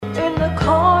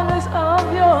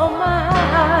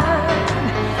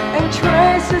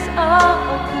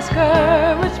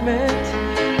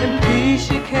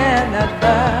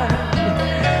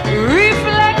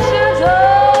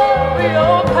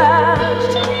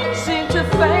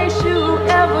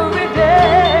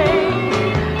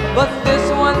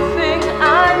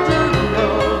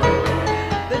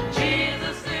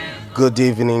Good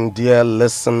evening, dear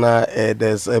listener. It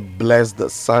is a blessed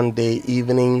Sunday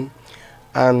evening,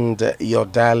 and your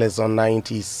dial is on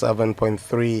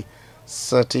 97.3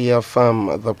 City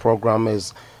FM. The program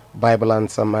is Bible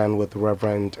Answer Man with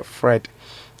Reverend Fred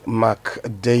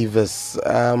McDavis.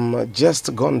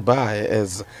 Just gone by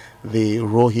is the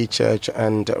Rohi Church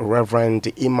and Reverend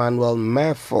Emmanuel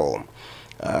Murphy,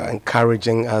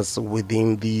 encouraging us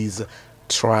within these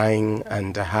trying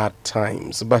and hard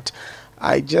times. But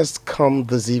I just come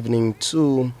this evening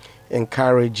to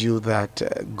encourage you that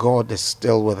God is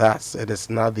still with us. It is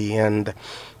not the end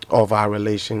of our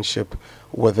relationship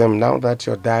with Him. Now that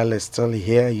your dial is still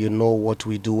here, you know what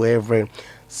we do every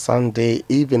Sunday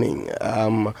evening.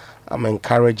 I'm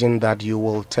encouraging that you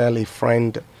will tell a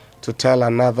friend to tell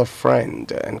another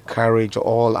friend. Encourage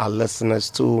all our listeners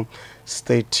to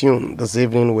stay tuned. This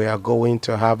evening we are going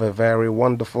to have a very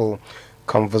wonderful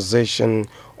conversation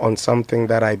on something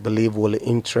that I believe will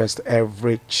interest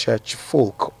every church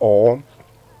folk or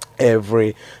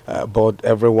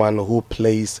everyone who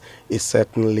plays a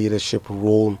certain leadership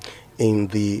role in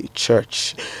the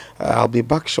church. I'll be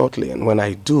back shortly, and when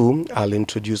I do, I'll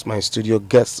introduce my studio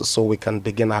guests so we can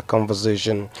begin our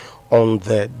conversation on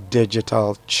the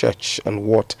digital church and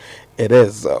what it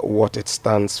is, what it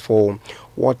stands for,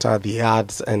 what are the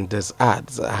ads and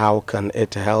disads, how can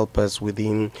it help us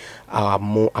within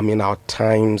our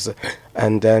times,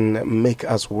 and then make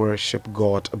us worship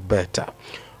God better.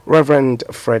 Reverend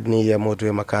Fred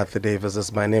Modwe McCarthy Davis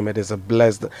is my name. It is a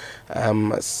blessed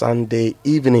Sunday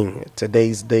evening.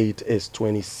 Today's date is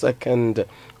 22nd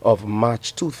of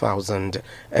March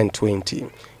 2020.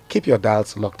 Keep your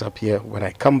dials locked up here. When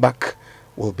I come back,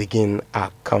 we'll begin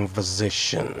our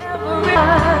conversation.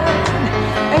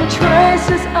 And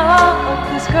traces of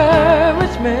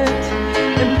discouragement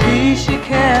and peace you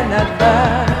cannot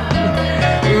find.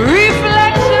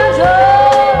 Reflections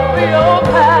of your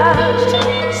past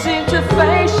seem to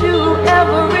face you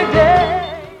every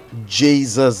day.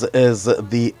 Jesus is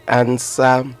the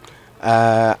answer.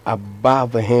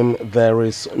 Above Him there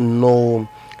is no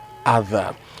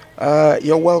other.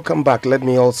 You're welcome back. Let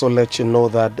me also let you know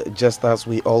that just as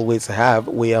we always have,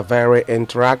 we are very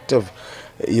interactive.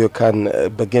 You can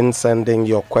begin sending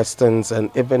your questions and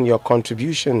even your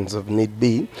contributions if need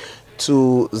be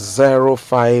to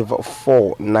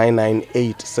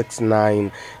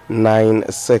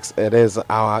 054-998-6996. It is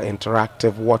our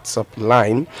interactive WhatsApp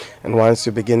line, and once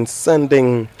you begin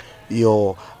sending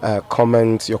your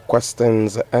comments, your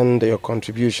questions, and your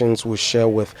contributions, we'll share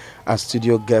with our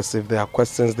studio guests. If there are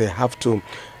questions they have to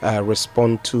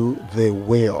respond to, they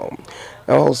will.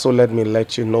 And also, let me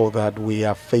let you know that we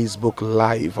are Facebook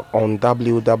Live on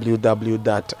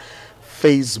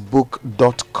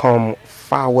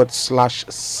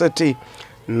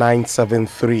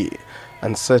www.facebook.com/City973,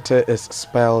 and City is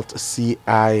spelled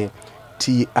CITI.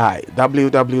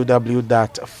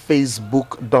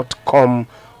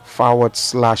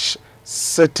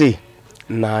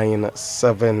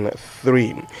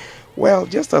 www.facebook.com/City973. Well,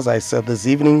 just as I said this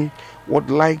evening,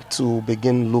 would like to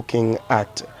begin looking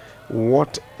at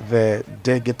what the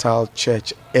digital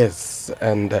church is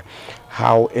and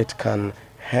how it can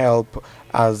help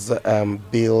us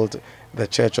build the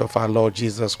church of our Lord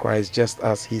Jesus Christ, just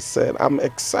as He said. I'm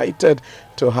excited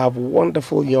to have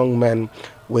wonderful young men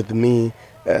with me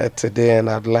today, and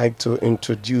I'd like to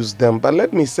introduce them. But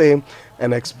let me say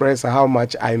and express how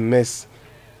much I miss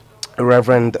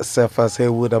Reverend Cephas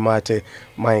Haywood Amate,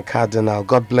 my cardinal.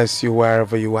 God bless you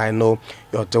wherever you are. I know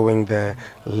you're doing the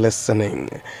listening.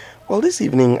 Well, this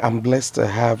evening I'm blessed to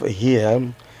have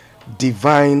here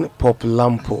Divine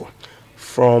Populampo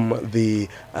from the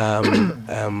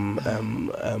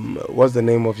what's the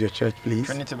name of your church, please?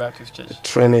 Trinity Baptist Church.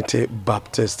 Trinity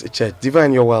Baptist Church.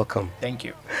 Divine, you're welcome. Thank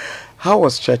you. How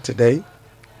was church today?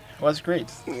 It was great.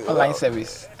 Online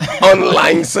service.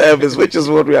 Online service, which is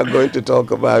what we are going to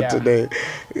talk about today.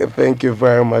 Thank you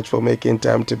very much for making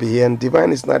time to be here. And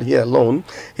Divine is not here alone.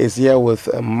 He's here with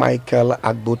Michael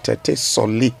Agbotete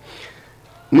Soli.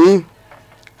 Me,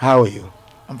 how are you?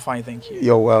 I'm fine, thank you.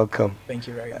 You're welcome. Thank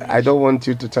you very much. I don't want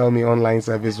you to tell me online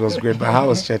service was great, but how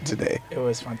was church today? It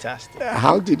was fantastic.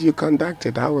 How did you conduct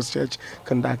it? How was church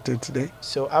conducted today?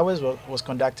 So ours was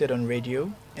conducted on radio,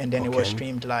 and then it was Okay.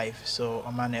 streamed live. So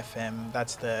Oman FM,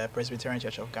 that's the Presbyterian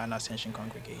Church of Ghana Ascension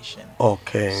Congregation.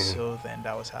 Okay. So then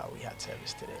that was how we had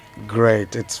service today.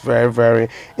 Great. It's very, very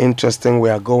interesting. We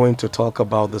are going to talk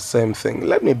about the same thing.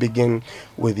 Let me begin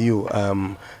with you,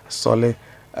 Sole.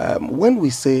 When we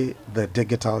say the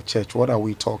digital church, what are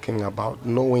we talking about?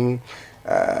 Knowing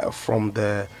from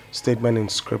the statement in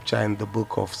scripture in the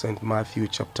book of St. Matthew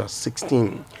chapter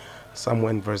 16, Psalm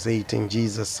 1 verse 18,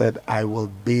 Jesus said, I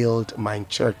will build my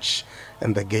church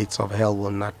and the gates of hell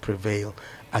will not prevail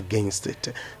against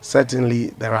it.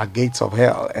 Certainly there are gates of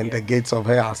hell, and the gates of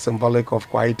hell are symbolic of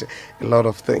quite a lot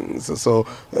of things. So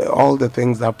all the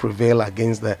things that prevail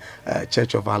against the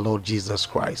church of our Lord Jesus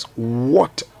Christ.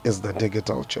 What is the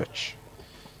digital church?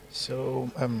 So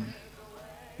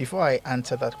before I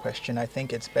answer that question, I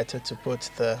think it's better to put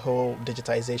the whole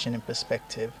digitization in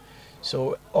perspective.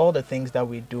 So all the things that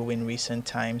we do in recent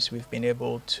times, we've been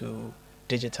able to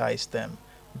digitize them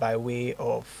by way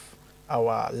of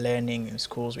our learning in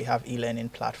schools. We have e-learning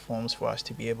platforms for us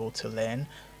to be able to learn,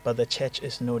 but the church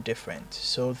is no different.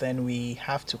 So then we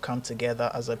have to come together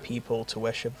as a people to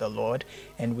worship the Lord,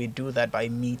 and we do that by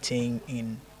meeting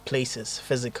in places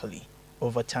physically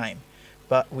over time.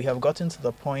 But we have gotten to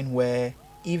the point where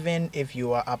even if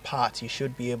you are apart, you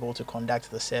should be able to conduct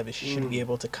the service. You should be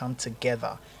able to come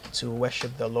together to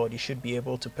worship the Lord. You should be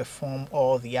able to perform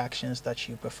all the actions that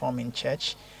you perform in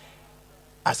church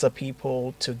as a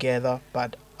people together,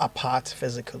 but apart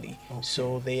physically.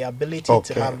 So the ability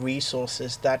to have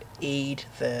resources that aid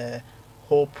the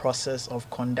whole process of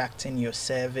conducting your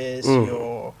service,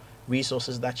 your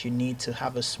resources that you need to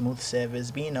have a smooth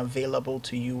service being available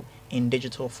to you in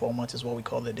digital format is what we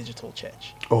call the digital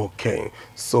church. Okay,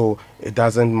 so it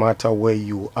doesn't matter where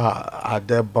you are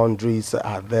there boundaries,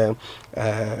 are there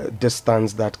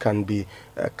distance that can be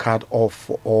cut off,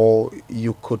 or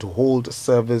you could hold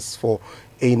service for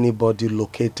anybody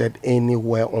located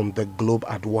anywhere on the globe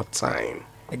at what time?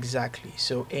 Exactly.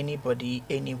 So anybody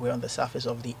anywhere on the surface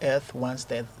of the earth, once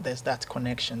there's that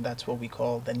connection, that's what we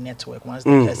call the network. Once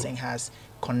the person has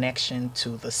connection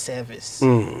to the service,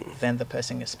 then the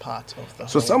person is part of the whole.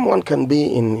 So someone can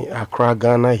be in Accra,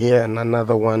 Ghana here, and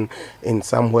another one in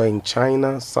somewhere in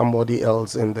China, somebody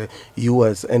else in the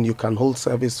US, and you can hold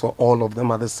service for all of them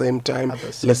at the same time,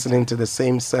 listening to the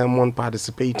same sermon,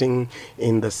 participating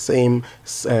in the same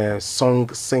song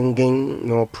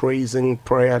singing, praising,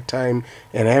 prayer time,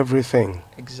 and everything.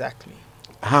 Exactly.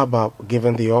 How about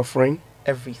giving the offering?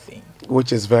 Everything.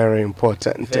 Which is very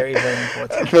important. Very, very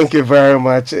important. Thank you very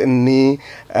much, Ni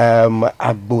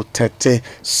Agbotete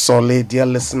Solid. Dear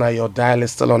listener, your dial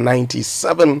is still on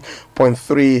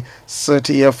 97.3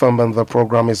 City FM, and the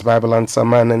program is Bible Answer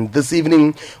Man. And this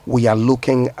evening, we are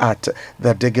looking at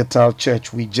the digital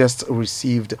church. We just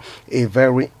received a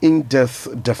very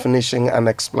in-depth definition and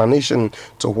explanation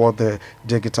to what the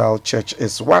digital church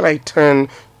is. While I turn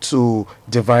to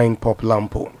Divine Pop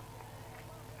Lampo,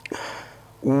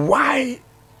 why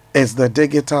is the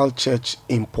digital church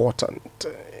important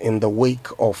in the wake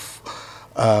of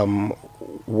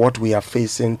what we are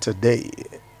facing today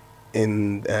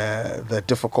in the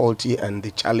difficulty and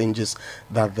the challenges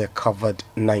that the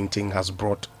COVID-19 has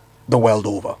brought the world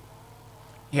over?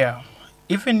 Yeah,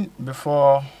 even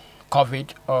before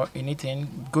COVID or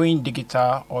anything, going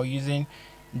digital or using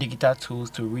digital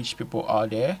tools to reach people out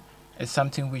there is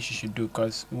something which you should do,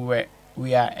 because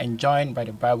we are enjoined by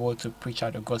the Bible to preach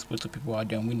out the gospel to people out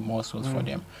there and win more souls for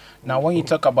them. Now, when you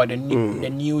talk about the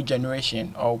new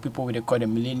generation, or people they call the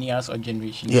millennials or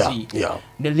Generation Z,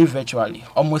 they live virtually.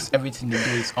 Almost everything they do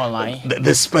is online.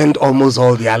 They spend almost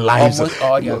all their lives. Almost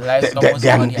all their lives.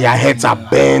 Their heads are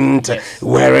bent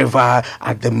wherever,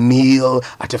 at the meal,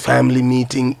 at a family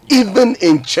meeting, even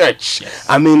in church. Yes.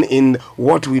 I mean, in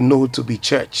what we know to be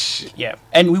church. Yeah,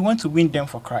 and we want to win them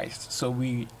for Christ. So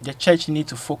the church need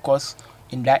to focus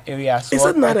in that area as well.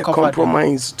 Isn't that a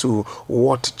compromise to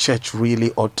what church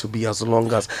really ought to be, as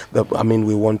long as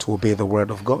we want to obey the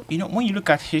word of God? You know, when you look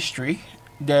at history,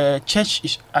 the church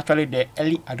is actually the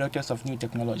early adopters of new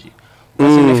technology.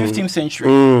 Because in the 15th century,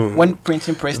 when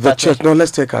printing press started... The church, no,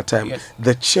 let's take our time. Yes.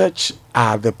 The church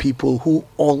are the people who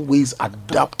always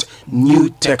adopt new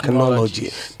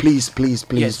technology. Please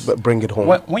yes. Bring it home.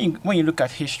 When you look at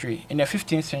history, in the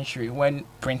 15th century, when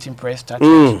printing press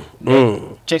started,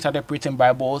 the church started printing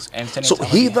Bibles and sending so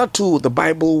hitherto, the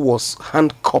Bible was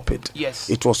hand-copied. Yes.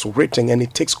 It was written, and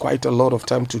it takes quite a lot of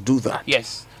time to do that.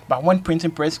 Yes. But when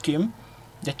printing press came,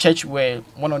 the church were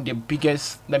one of the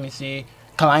biggest,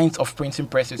 clients of printing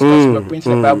presses, because we were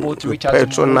printing the Bible to reach out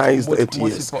to most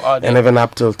people out there. And even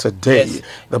up till today,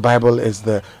 the Bible is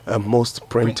the most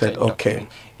printed. Okay.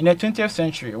 In the 20th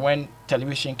century, when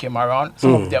television came around,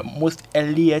 some of the most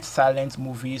earliest silent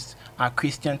movies are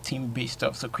Christian theme-based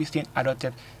stuff. So Christian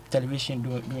adopted television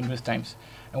during those times.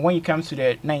 And when you come to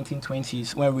the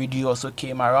 1920s, when radio also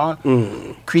came around,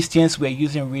 Christians were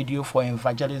using radio for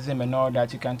evangelism and all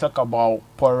that. You can talk about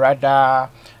Paul Rada,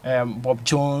 Bob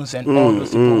Jones, and all those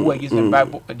people who were using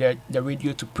the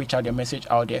radio to preach out their message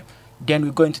out there. Then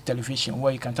we go into television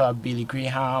where you can talk about Billy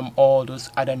Graham, all those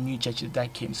other new churches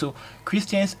that came. So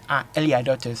Christians are early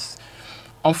adopters.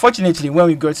 Unfortunately, when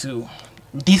we go to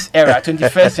this era,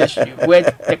 21st century, where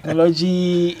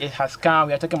technology it has come,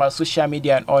 we are talking about social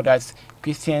media and all that,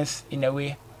 Christians, in a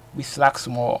way, we slack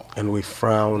small. And we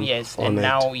frown Yes, on and it.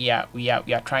 now we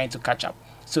are trying to catch up.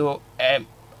 So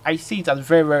I see it as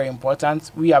very, very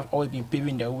important. We have always been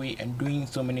paving the way and doing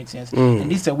so many things. And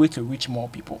this is a way to reach more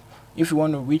people. If you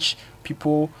want to reach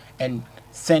people and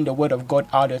send the word of God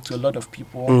out there to a lot of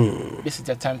people, this is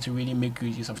the time to really make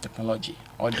good use of technology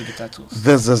or digital tools.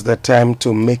 This is the time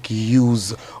to make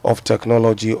use of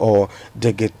technology or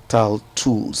digital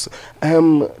tools.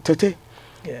 Tete,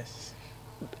 Yes.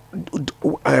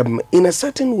 in a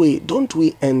certain way, don't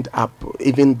we end up,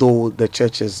 even though the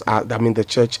church is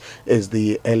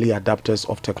the early adapters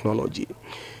of technology,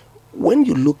 when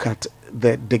you look at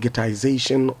the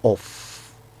digitization of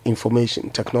information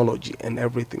technology and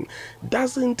everything,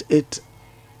 doesn't it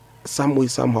some way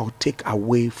somehow take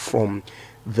away from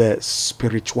the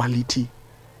spirituality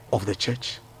of the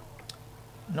church?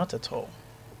 Not at all.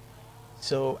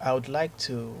 So I would like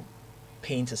to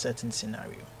paint a certain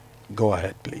scenario. Go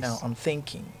ahead, please. Now I'm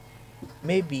thinking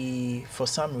maybe for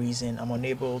some reason I'm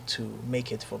unable to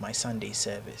make it for my Sunday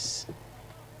service.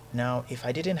 Now if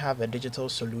I didn't have a digital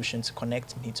solution to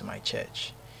connect me to my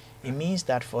church, it means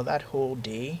that for that whole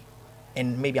day,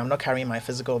 and maybe I'm not carrying my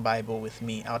physical Bible with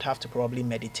me, I would have to probably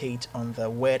meditate on the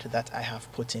word that I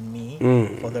have put in me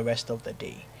for the rest of the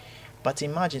day. But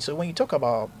imagine, so when you talk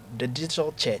about the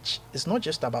digital church, it's not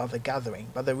just about the gathering,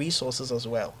 but the resources as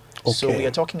well. So Okay. we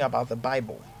are talking about the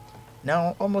Bible.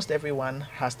 Now, almost everyone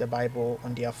has the Bible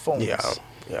on their phones.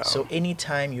 Yeah. So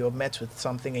anytime you're met with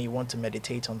something and you want to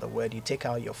meditate on the word, you take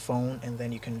out your phone and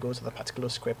then you can go to the particular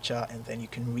scripture and then you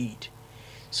can read.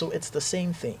 So it's the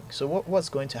same thing. So what's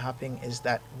going to happen is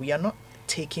that we are not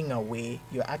taking away,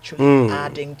 you're actually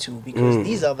adding to, because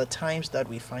these are the times that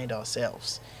we find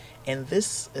ourselves. And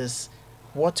this is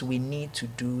what we need to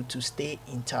do to stay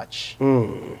in touch.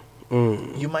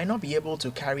 You might not be able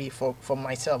to carry, for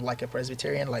myself, like a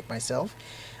Presbyterian like myself,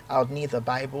 I'll need the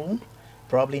Bible,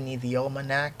 probably need the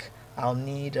almanac, I'll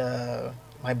need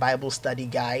my Bible study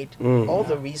guide, all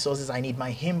the resources I need,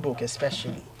 my hymn book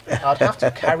especially. I'd have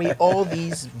to carry all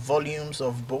these volumes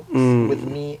of books with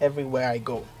me everywhere I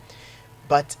go.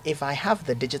 But if I have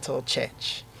the digital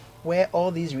church, where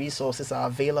all these resources are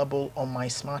available on my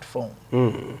smartphone,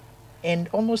 and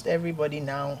almost everybody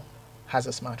now has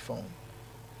a smartphone,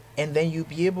 and then you'll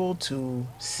be able to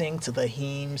sing to the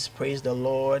hymns, praise the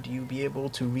Lord, you'll be able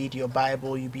to read your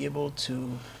Bible, you'll be able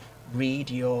to read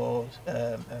your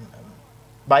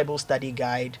Bible study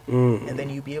guide, and then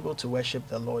you'll be able to worship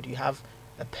the Lord. You have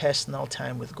a personal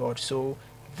time with God. So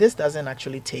this doesn't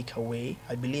actually take away.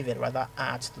 I believe it rather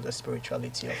adds to the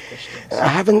spirituality of Christians. I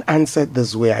haven't answered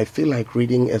this way. I feel like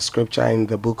reading a scripture in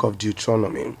the book of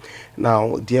Deuteronomy.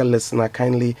 Now, dear listener,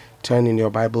 kindly turn in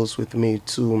your Bibles with me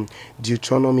to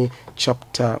Deuteronomy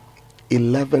chapter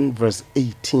 11, verse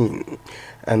 18.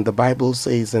 And the Bible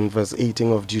says in verse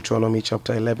 18 of Deuteronomy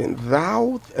chapter 11,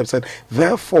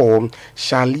 therefore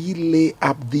shall ye lay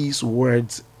up these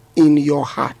words in your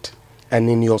heart and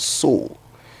in your soul.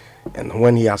 And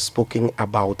when he has spoken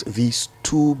about these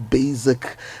two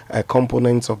basic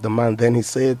components of the man, then he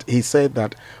said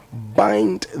that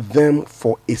bind them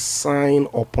for a sign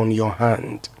upon your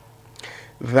hand,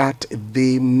 that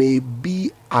they may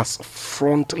be as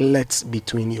frontlets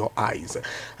between your eyes.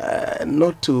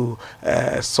 Not to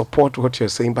support what you're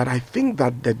saying, but I think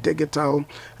that the digital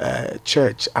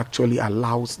church actually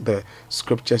allows the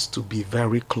scriptures to be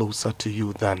very closer to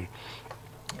you than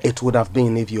it would have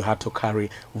been if you had to carry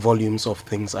volumes of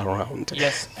things around.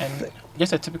 Yes, and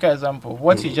just a typical example.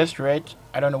 What you just read,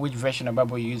 I don't know which version of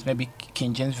Bible you use, maybe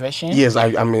King James Version. Yes,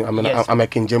 I'm Yes. a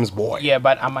King James boy. Yeah,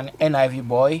 but I'm an NIV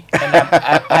boy, and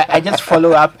I just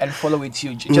follow up and follow with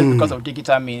you just because of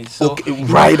digital means. So Okay,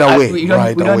 right away. we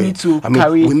don't need to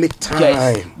carry. We make time.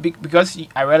 Yes, because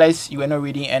I realized you were not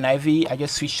reading NIV. I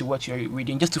just switched to what you're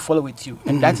reading just to follow with you,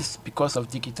 and that is because of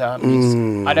digital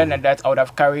means. Other than that, I would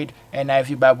have carried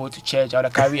NIV Bible to church. I would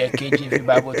have carried a KJV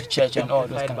Bible to church, and all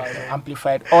those kind of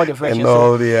amplified all the versions. And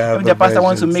all the if other the pastor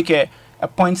wants to versions. make a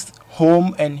point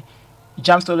home and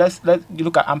jump, so let's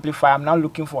look at Amplify. I'm now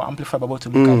looking for Amplify Bible to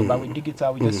look at it, but with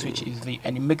digital we just switch easily,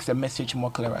 and it makes the message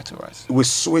more clearer to us. We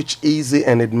switch easy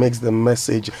and it makes the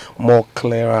message more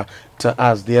clearer to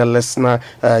us, dear listener.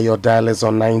 Your dial is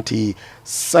on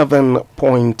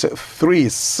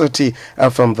 97.3 City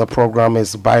FM. The program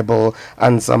is Bible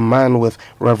and Some Man with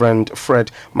Reverend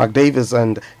Fred McDavis.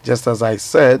 And just as I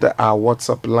said, our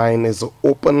WhatsApp line is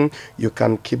open. You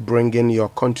can keep bringing your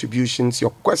contributions,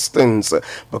 your questions,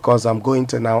 because I'm going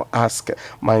to now ask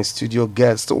my studio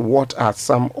guest what are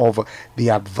some of the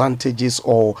advantages,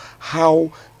 or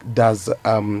how does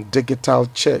digital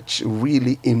church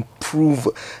really improve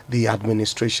the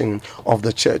administration of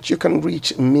the church. You can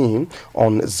reach me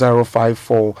on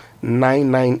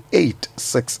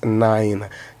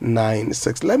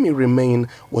 054-998-6996. Let me remain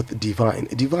with Divine.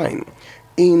 Divine,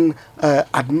 in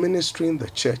administering the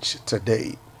church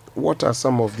today, what are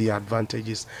some of the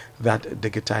advantages that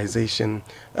digitization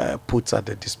puts at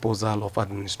the disposal of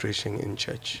administration in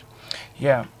church?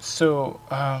 Yeah, so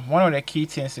one of the key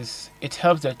things is it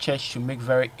helps the church to make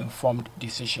very informed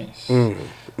decisions.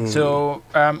 So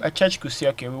a church could say,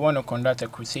 okay, we want to conduct a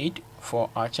crusade for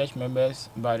our church members,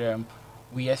 but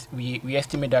we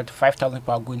estimate that 5,000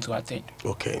 people are going to attend.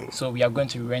 Okay. So we are going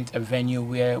to rent a venue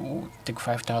where we'll take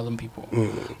 5,000 people.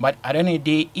 But at the end of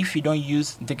the day, if you don't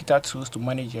use digital tools to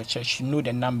manage your church, you know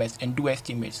the numbers and do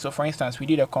estimates. So for instance, we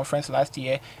did a conference last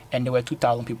year and there were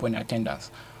 2,000 people in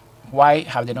attendance. Why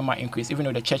have the number increased, even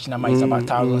though the church number is about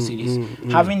 1,000 cities?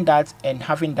 Having that in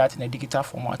a digital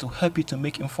format will help you to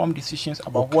make informed decisions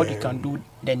about what you can do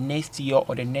the next year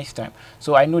or the next time.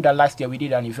 So I know that last year we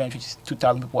did an event which is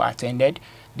 2,000 people attended.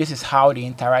 This is how they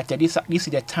interacted. This is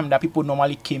the time that people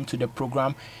normally came to the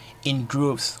program in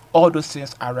droves. All those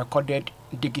things are recorded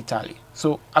digitally.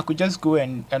 So I could just go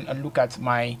and look at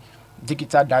my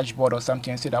digital dashboard or something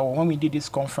and say that, well, when we did this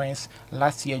conference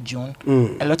last year, June,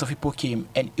 a lot of people came,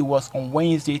 and it was on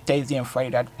Wednesday, Thursday, and Friday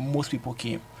that most people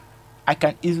came. I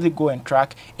can easily go and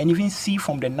track and even see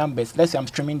from the numbers. Let's say I'm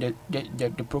streaming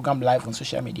the program live on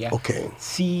social media. Okay.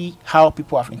 See how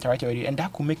people have interacted with it, and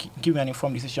that could give me an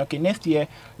informed decision. Okay, next year,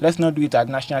 let's not do it at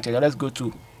National Theatre. Let's go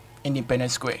to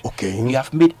Independence Square. Okay. You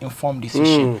have made informed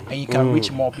decision, and you can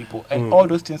reach more people. And all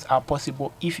those things are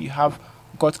possible if you have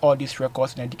got all these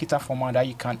records in a digital format that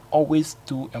you can always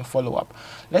do and follow up.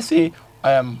 Let's say,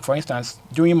 for instance,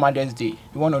 during Mother's Day,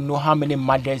 you want to know how many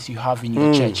mothers you have in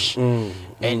your church,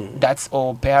 and that's,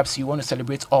 or perhaps you want to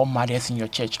celebrate all mothers in your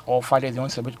church, or fathers, you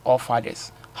want to celebrate all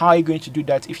fathers. How are you going to do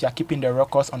that if you're keeping the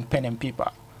records on pen and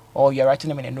paper, or you're writing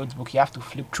them in a notebook? You have to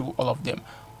flip through all of them.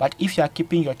 But if you are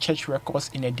keeping your church records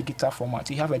in a digital format,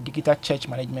 you have a digital church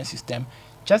management system.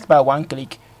 Just by one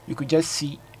click, you could just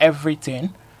see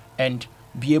everything and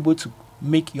be able to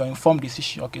make your informed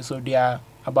decision. Okay, so there are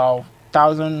about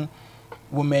 1,000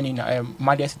 women in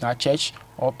mothers in our church,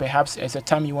 or perhaps as a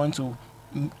time you want to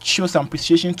show some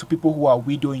appreciation to people who are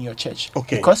widow in your church.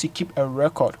 Okay. Because you keep a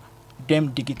record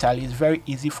them digitally, it's very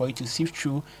easy for you to sift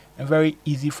through and very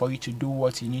easy for you to do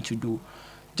what you need to do.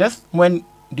 Just when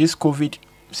this COVID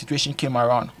situation came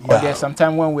around, or there's some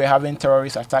time when we're having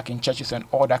terrorist attack in churches and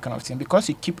all that kind of thing, because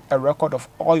you keep a record of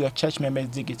all your church members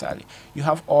digitally, you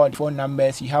have all the phone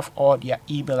numbers, you have all their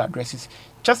email addresses.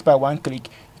 Just by one click,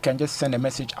 you can just send a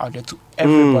message out there to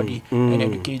everybody and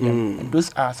educate them. And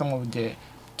those are some of the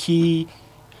key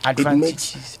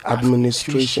advantages. It makes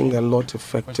administration a lot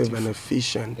effective and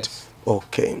efficient. Yes.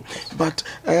 Okay, but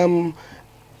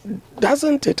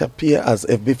doesn't it appear as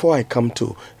if, before I come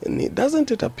to, doesn't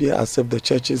it appear as if the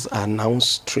churches are now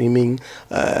streaming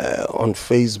on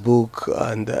Facebook,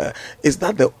 and is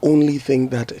that the only thing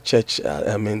that church,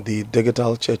 the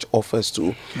digital church offers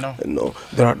to? No.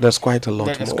 There's quite a lot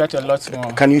more. There's quite a lot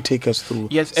more. Can you take us through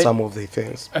some of the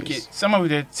things, please? Okay, some of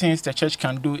the things the church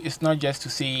can do is not just to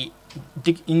say,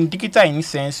 in digital, in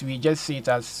sense, we just see it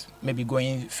as maybe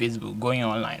going Facebook, going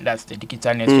online. That's the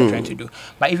digitalness we're trying to do.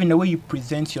 But even the way you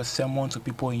present your sermon to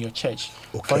people in your church.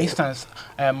 Okay. For instance,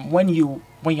 when you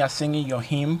are singing your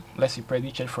hymn, let's say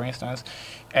Presby Church, for instance,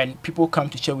 and people come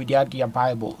to church with their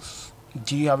Bibles,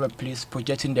 do you have a place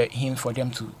projecting the hymn for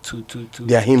them to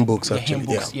their hymn books? Their actually, hymn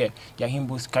books, their hymn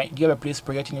books. Do you have a place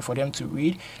projecting it for them to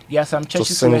read? There are some churches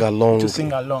to sing along. There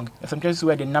are some churches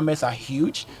where the numbers are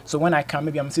huge. So when I come,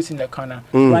 maybe I'm sitting in the corner,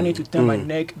 do I need to turn my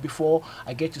neck before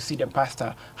I get to see the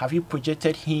pastor? Have you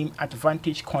projected him at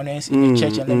vantage corners in the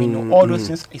church and let me know? All those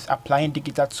things is applying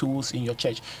digital tools in your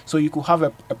church. So you could have a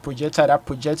projector that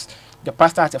projects the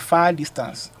pastor at a far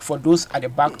distance for those at the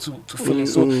back to feel it.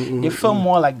 So they feel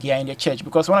more like they are in the church,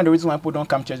 because one of the reasons why people don't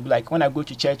come to church be like, when I go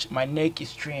to church, my neck is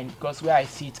strained because where I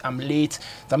sit, I'm late.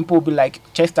 Some people will be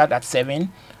like, church start at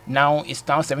 7. Now it's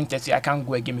now 7:30. I can't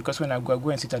go again because when I go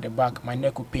and sit at the back, my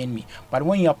neck will pain me. But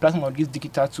when you apply some of these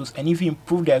digital tools and even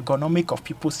improve the ergonomic of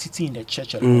people sitting in the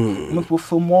church alone, make people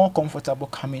feel more comfortable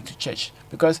coming to church,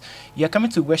 because you're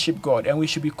coming to worship God, and we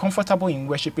should be comfortable in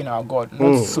worshiping our God,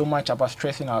 not so much about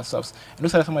stressing ourselves. And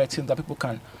those are some of the things that people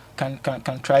can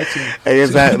try to.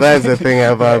 Yes, that's the thing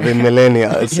about the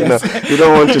millennials. You know, you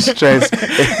don't want to stress.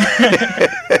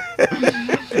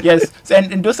 Yes, so,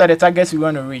 and those are the targets we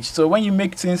want to reach. So when you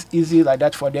make things easy like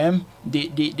that for them, they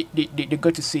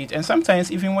got to see it. And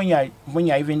sometimes even when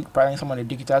you're even applying some of the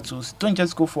digital tools, don't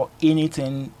just go for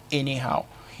anything anyhow.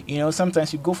 You know,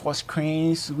 sometimes you go for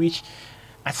screens which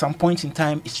at some point in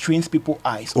time it strains people's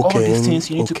eyes. All these things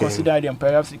you need to consider them.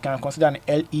 Perhaps you can consider an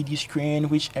LED screen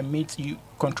which emits, you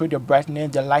control the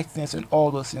brightness, the lightness, and all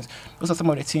those things. Those are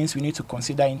some of the things we need to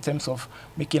consider in terms of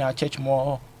making our church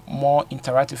more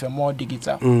interactive and more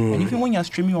digital. And even when you're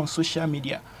streaming on social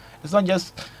media, it's not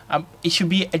just it should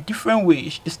be a different way.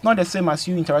 It's not the same as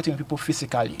you interacting with people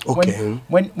physically.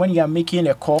 When you are making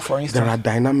a call, for instance, there are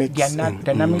dynamics.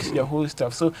 Dynamics to the whole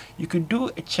stuff. So you could do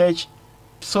a church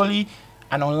solely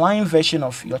an online version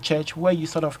of your church where you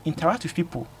sort of interact with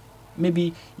people.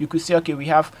 Maybe you could say, okay, we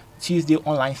have Tuesday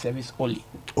online service only.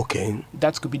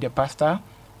 That could be the pastor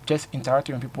just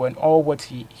interacting with people and all what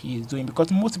he is doing,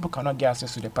 because most people cannot get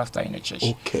access to the pastor in the church.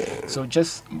 So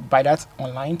just by that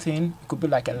online thing, it could be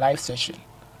like a live session.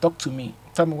 Talk to me.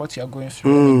 Tell me what you are going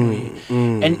through.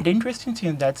 And the interesting thing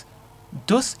is that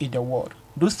those in the world,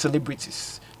 those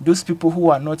celebrities, those people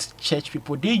who are not church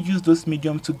people, they use those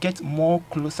mediums to get more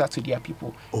closer to their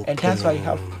people. And that's why you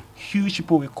have huge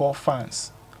people we call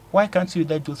fans. Why can't you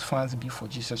let those fans be for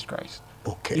Jesus Christ?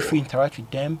 If you interact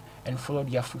with them and follow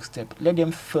their footsteps, let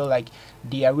them feel like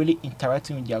they are really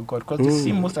interacting with their God, because they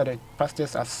see most of the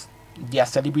pastors as their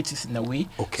celebrities in a way.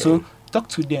 So talk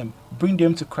to them, bring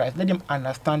them to Christ, let them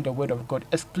understand the word of God,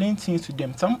 explain things to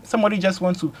them. Somebody just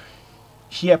wants to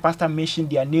hear a pastor mention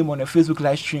their name on a Facebook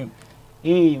live stream.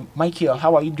 Hey, Michael,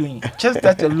 how are you doing? Just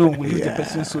that alone will leave the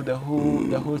person so the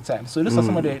whole time. So those are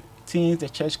some of the things the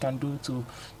church can do to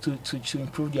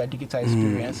improve their digital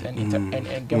experience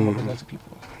and get more closer to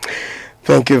people.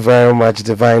 Thank you very much,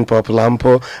 Divine Pop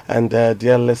Lampo. And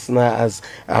dear listener, as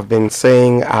I've been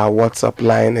saying, our WhatsApp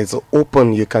line is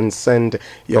open. You can send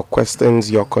your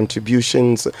questions, your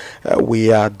contributions.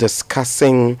 We are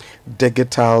discussing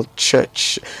digital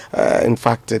church. In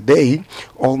fact, today,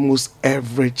 almost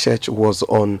every church was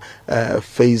on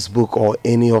Facebook or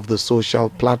any of the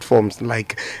social platforms.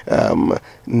 Like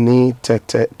Ni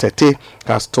Tete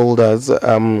has told us,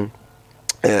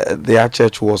 their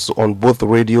church was on both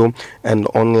radio and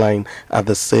online at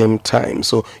the same time.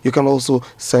 So you can also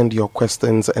send your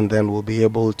questions, and then we'll be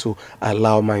able to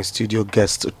allow my studio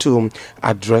guests to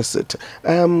address it.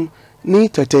 Ni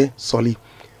Tete Soli,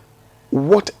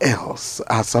 what else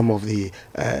are some of the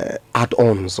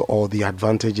add-ons or the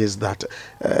advantages that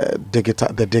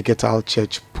the digital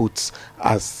church puts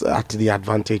us at the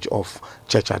advantage of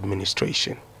church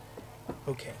administration?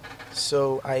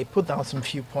 So I put down some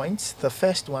few points. The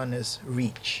first one is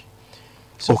reach.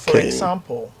 So for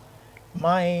example,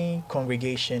 my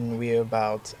congregation, we're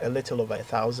about a little over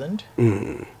 1,000.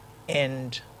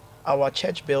 And our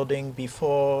church building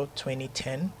before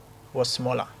 2010 was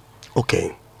smaller.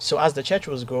 So as the church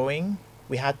was growing,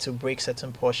 we had to break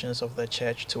certain portions of the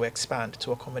church to expand,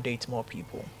 to accommodate more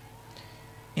people.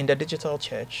 In the digital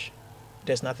church,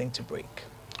 there's nothing to break.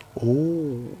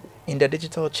 In the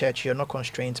digital church, you're not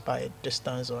constrained by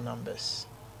distance or numbers.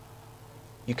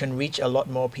 You can reach a lot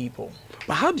more people.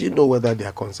 But how do you know whether they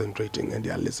are concentrating and they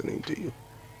are listening to you?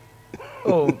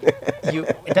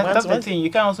 That's the thing. You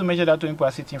can also measure that when people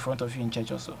are sitting in front of you in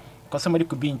church also. Because somebody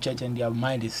could be in church and their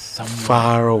mind is somewhere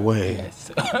far away.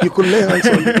 Yes. You could lay hands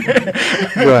on them.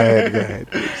 Go ahead,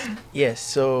 please. Yes,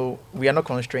 so we are not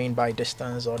constrained by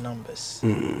distance or numbers.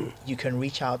 You can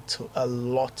reach out to a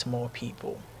lot more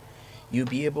people. You'll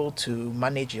be able to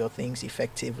manage your things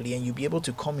effectively, and you'll be able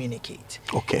to communicate.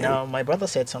 Now, my brother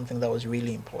said something that was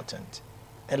really important.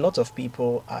 A lot of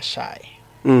people are shy.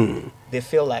 They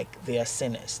feel like they are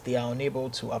sinners. They are unable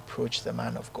to approach the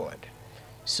man of God.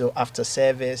 So after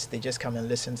service, they just come and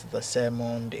listen to the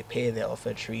sermon, they pay their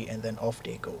offertory, and then off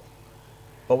they go.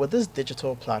 But with this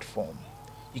digital platform,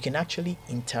 you can actually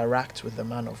interact with the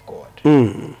man of God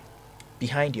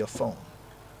behind your phone.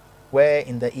 Where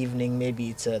in the evening,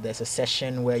 maybe there's a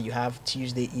session where you have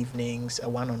Tuesday evenings, a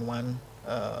one-on-one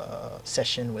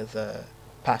session with the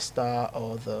pastor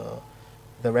or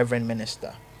the reverend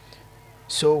minister.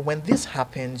 So when this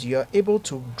happens, you're able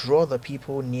to draw the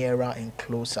people nearer and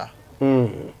closer.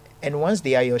 And once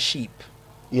they are your sheep,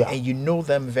 and you know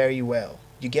them very well,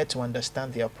 you get to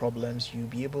understand their problems. You'll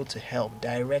be able to help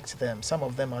direct them. Some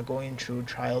of them are going through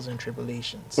trials and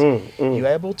tribulations. You're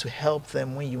able to help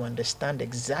them when you understand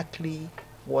exactly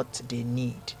what they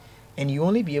need. And you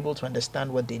only be able to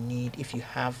understand what they need if you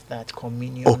have that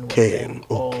communion with them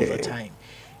all the time.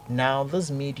 Now,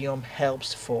 this medium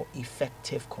helps for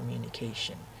effective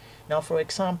communication. Now, for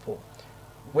example,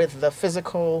 with the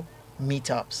physical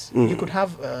meetups, you could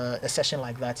have a session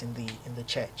like that in the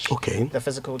church, the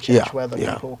physical church where the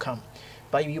people come.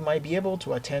 But you might be able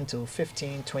to attend to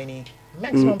 15, 20,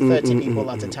 maximum 30 people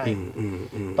at a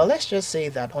time. But let's just say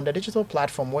that on the digital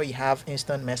platform where you have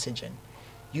instant messaging,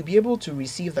 you'll be able to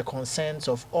receive the consents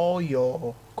of all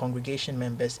your congregation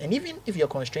members. And even if you're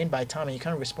constrained by time and you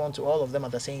can't respond to all of them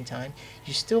at the same time,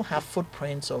 you still have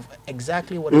footprints of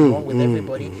exactly what is wrong with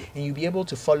everybody, and you'll be able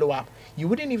to follow up. You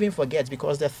wouldn't even forget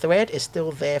because the thread is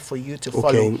still there for you to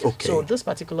follow. So this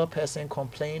particular person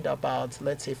complained about,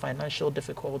 let's say, financial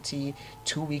difficulty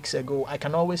 2 weeks ago. I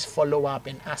can always follow up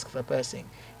and ask the person.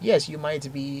 Yes, you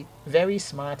might be very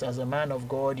smart as a man of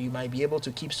God. You might be able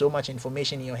to keep so much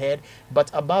information in your head,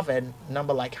 but above a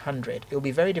number like 100, it will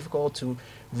be very difficult to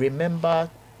remember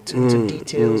to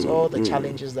details all the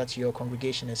challenges that your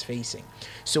congregation is facing.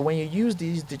 So when you use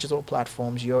these digital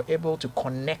platforms, you're able to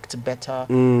connect better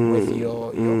with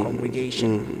your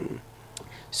congregation.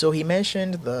 So he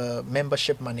mentioned the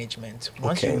membership management.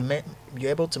 Once you're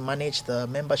able to manage the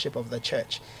membership of the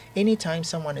church, anytime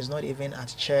someone is not even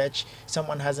at church,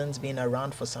 someone hasn't been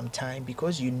around for some time,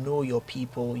 because you know your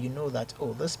people, you know that,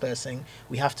 oh, this person,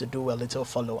 we have to do a little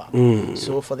follow-up.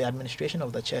 So for the administration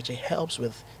of the church, it helps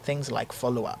with things like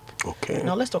follow-up.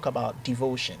 Now let's talk about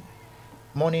devotion,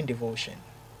 morning devotion.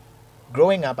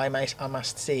 Growing up, I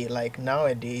must say, like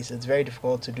nowadays, it's very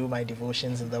difficult to do my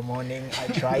devotions in the morning. I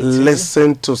try to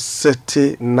listen to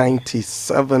City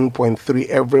 97.3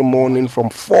 every morning from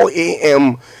 4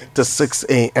 a.m. to 6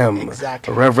 a.m.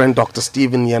 Exactly. Reverend Dr.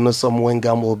 Stephen Yanusom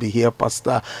Wengam will be here.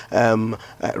 Pastor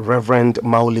Reverend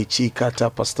Mauli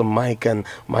Chikata, Pastor Mike, and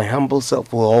my humble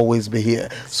self will always be here.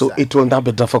 So it will not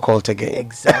be difficult again.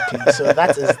 Exactly. So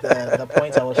that is the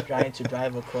point I was trying to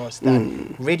drive across.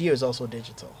 That radio is also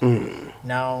digital.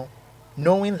 Now,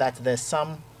 knowing that there's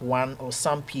someone or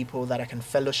some people that I can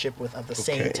fellowship with at the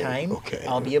same time,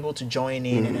 I'll be able to join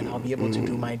in and then I'll be able to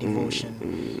do my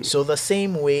devotion. So the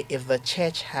same way, if the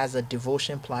church has a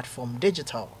devotion platform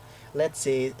digital, let's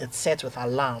say it's set with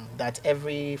alarm, that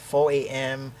every 4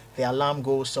 a.m. the alarm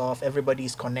goes off, everybody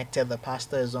is connected, the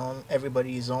pastor is on,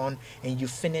 everybody is on, and you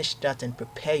finish that and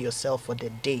prepare yourself for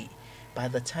the day. By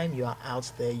the time you are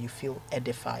out there, you feel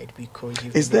edified because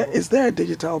you've is there a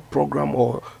digital program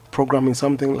or programming,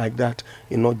 something like that,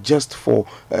 just for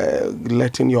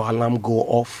letting your alarm go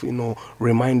off,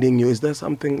 reminding you? Is there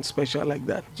something special like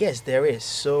that? Yes, there is.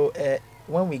 So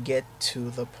when we get to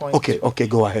the point... Okay,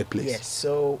 go ahead, please. Yes,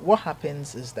 so what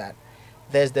happens is that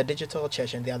there's the digital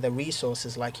church and there are the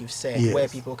resources, like you've said, where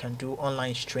people can do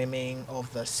online streaming of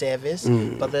the service.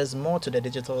 But there's more to the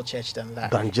digital church than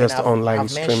that. Than just online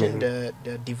streaming. I've mentioned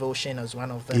the devotion as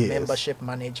one of the membership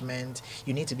management.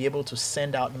 You need to be able to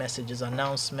send out messages,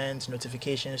 announcements,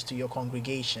 notifications to your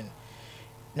congregation.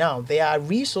 Now, there are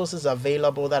resources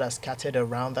available that are scattered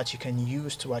around that you can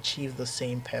use to achieve the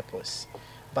same purpose.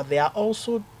 But there are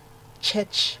also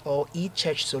church or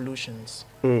e-church solutions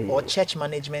or church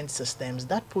management systems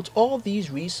that put all these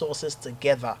resources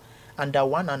together under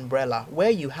one umbrella,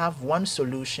 where you have one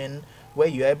solution where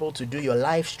you're able to do your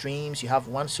live streams. You have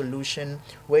one solution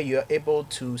where you're able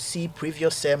to see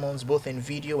previous sermons both in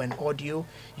video and audio.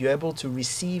 You're able to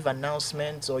receive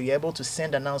announcements, or you're able to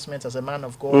send announcements as a man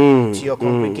of God to your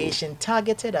congregation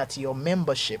targeted at your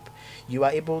membership. You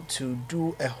are able to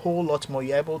do a whole lot more.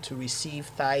 You're able to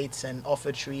receive tithes and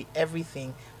offertory,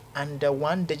 everything under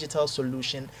one digital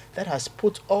solution that has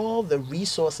put all the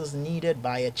resources needed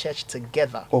by a church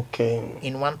together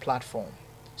in one platform.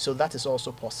 So that is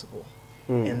also possible,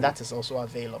 and that is also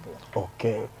available.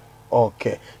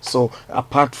 Okay, so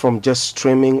apart from just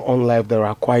streaming on live, there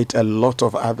are quite a lot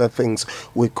of other things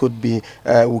we could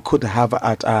have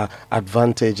at our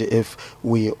advantage if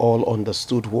we all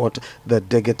understood what the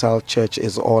digital church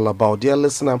is all about. Dear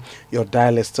listener, your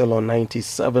dial is still on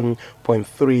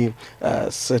 97.3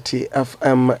 City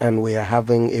FM, and we are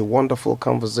having a wonderful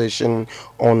conversation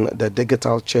on the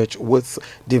digital church with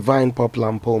Divine Pop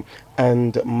Lampo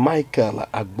and Michael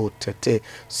Agbotete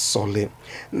Sole.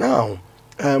 Now,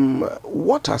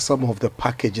 What are some of the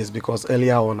packages? Because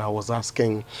earlier on I was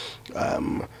asking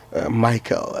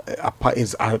Michael,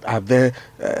 are there,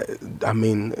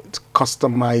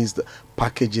 customized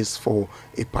packages for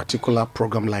a particular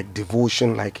program like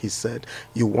devotion? Like he said,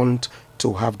 you want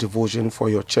to have devotion for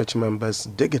your church members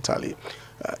digitally.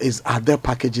 Are there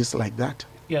packages like that?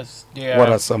 Yes. What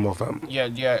are some of them? Yeah,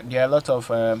 there are a lot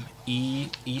of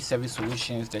e-service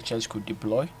solutions the church could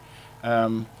deploy.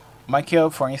 Michael,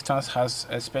 for instance, has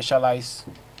a specialized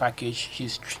package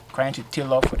he's trying to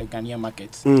tailor for the Ghanaian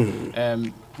market,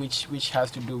 which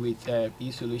has to do with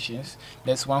e-solutions.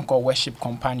 There's one called Worship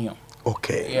Companion.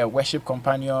 Okay. Yeah, Worship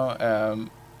Companion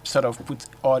sort of put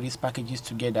all these packages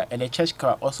together, and the church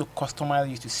can also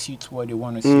customize it to suit what they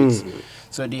want to suit.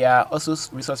 So there are also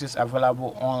resources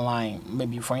available online.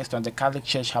 Maybe, for instance, the Catholic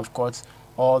Church have got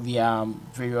all the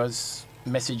various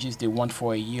messages they want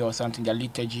for a year or something, their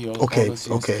liturgy or all those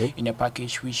things in a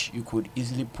package which you could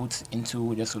easily put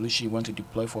into the solution you want to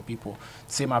deploy for people.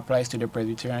 Same applies to the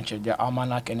Presbyterian Church, the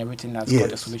almanac and everything that's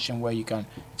got a solution where you can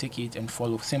take it and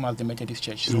follow. Same as the Methodist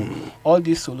Church. So all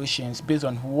these solutions, based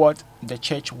on what the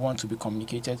church wants to be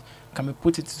communicated, can be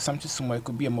put into something somewhere. It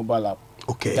could be a mobile app.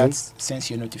 Okay. That sends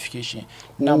you a notification.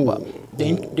 Now, the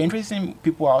interesting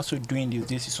people are also doing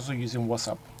this is also using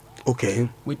WhatsApp. Okay.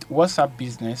 With WhatsApp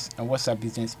Business and WhatsApp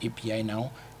Business API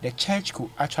now, the church could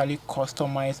actually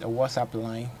customize a WhatsApp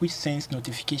line which sends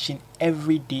notification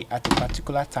every day at a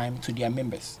particular time to their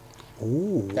members.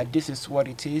 Ooh. That this is what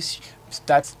it is.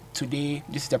 Start today.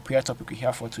 This is the prayer topic we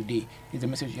have for today. This is the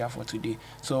message you have for today.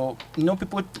 So,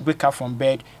 people wake up from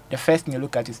bed, the first thing you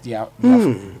look at is their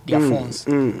phones.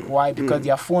 Why? Because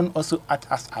their phone also acts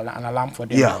as an alarm for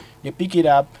them. Yeah. They pick it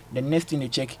up, the next thing they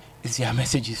check is their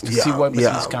messages to see what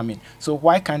message is coming. So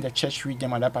why can't the church read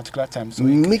them at that particular time? So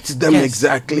meet them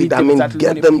exactly.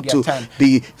 Get them to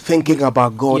be thinking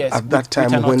about God at that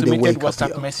time when they wake up.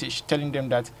 WhatsApp message telling them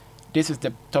that this is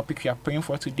the topic you are praying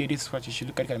for today. This is what you should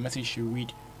look at, the message you should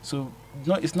read. So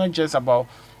it's not just about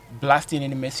blasting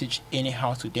any message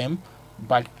anyhow to them,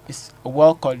 but it's a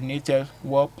well-coordinated,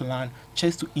 well-planned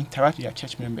just to interact with your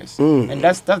church members. And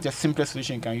that's the simplest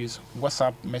solution you can use.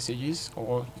 WhatsApp messages,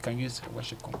 or you can use a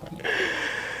Worship Companion.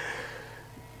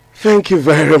 Thank you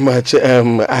very much.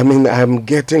 I'm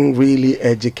getting really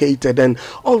educated, and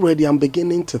already I'm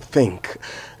beginning to think,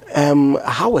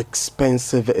 how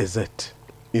expensive is it,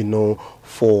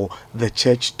 for the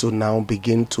church to now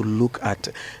begin to look at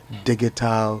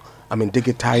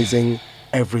digitizing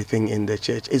everything in the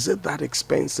church? Is it that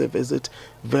expensive? Is it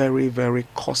very, very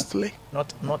costly?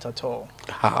 Not at all.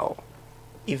 How?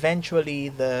 Eventually,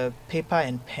 the paper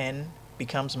and pen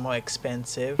becomes more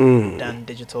expensive than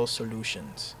digital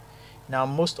solutions. Now,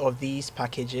 most of these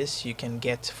packages you can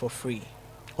get for free.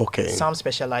 Okay. Some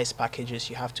specialized packages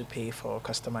you have to pay for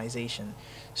customization.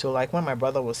 So like when my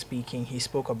brother was speaking, he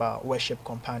spoke about Worship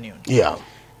Companion. Yeah.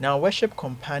 Now, Worship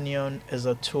Companion is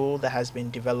a tool that has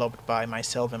been developed by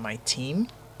myself and my team.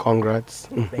 Congrats.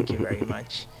 Thank you very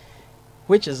much.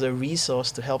 Which is a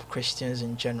resource to help Christians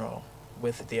in general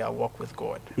with their walk with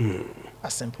God.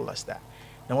 As simple as that.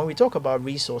 Now, when we talk about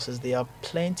resources, there are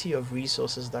plenty of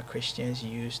resources that Christians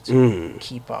use to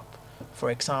keep up. For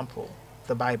example,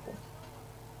 the Bible.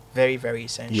 Very, very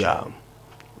essential. Yeah.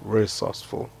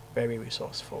 Resourceful. Very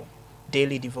resourceful.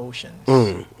 Daily devotions.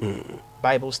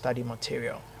 Bible study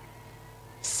material.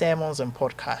 Sermons and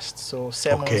podcasts. So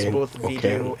sermons, both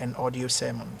video and audio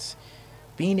sermons.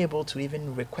 Being able to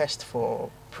even request for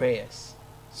prayers.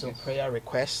 So prayer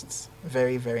requests,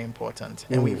 very, very important.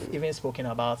 And we've even spoken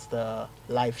about the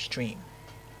live stream.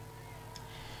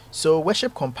 So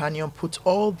Worship Companion puts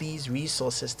all these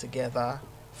resources together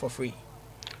for free.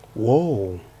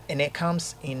 Whoa. And it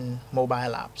comes in mobile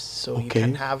apps. So you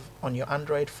can have on your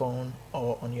Android phone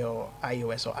or on your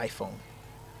iOS or iPhone.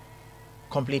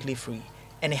 Completely free.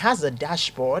 And it has a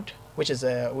dashboard, which is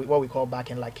what we call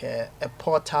back in like a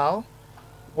portal,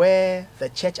 where the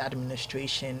church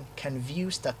administration can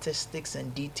view statistics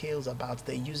and details about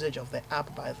the usage of the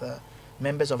app by the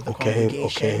members of the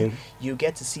congregation. You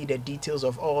get to see the details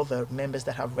of all the members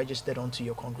that have registered onto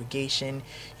your congregation.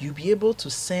 You'll be able to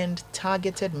send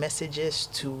targeted messages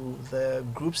to the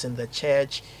groups in the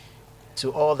church,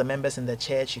 to all the members in the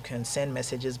church. You can send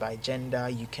messages by gender.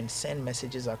 You can send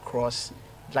messages across,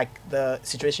 like the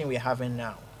situation we're having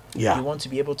now. Yeah. You want to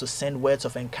be able to send words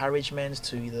of encouragement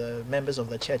to the members of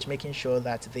the church, making sure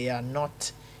that they are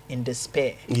not in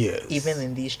despair, even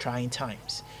in these trying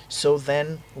times. So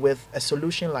then with a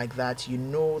solution like that, you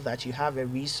know that you have a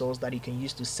resource that you can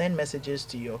use to send messages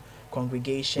to your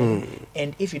congregation.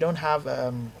 And if you don't have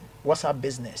WhatsApp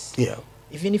Business,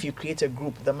 Even if you create a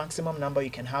group, the maximum number you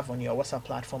can have on your WhatsApp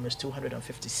platform is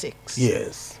 256.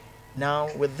 Yes. Now,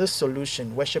 with this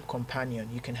solution, Worship Companion,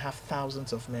 you can have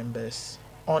thousands of members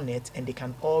on it, and they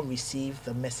can all receive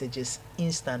the messages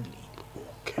instantly.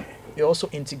 Okay. It also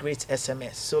integrates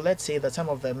SMS. So let's say that some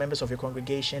of the members of your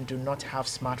congregation do not have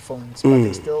smartphones, but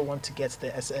they still want to get the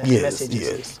messages.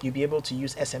 Yes. You'll be able to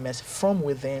use SMS from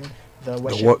within the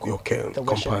Worship Companion.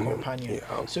 Companion.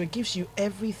 Yeah. So it gives you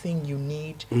everything you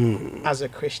need as a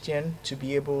Christian to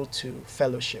be able to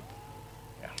fellowship.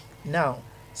 Yeah. Now,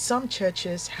 some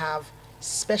churches have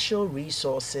special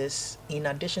resources in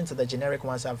addition to the generic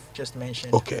ones I've just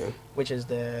mentioned. Okay. Which is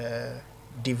the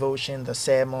devotion, the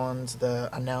sermons, the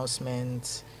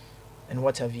announcements, and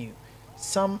what have you.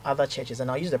 Some other churches,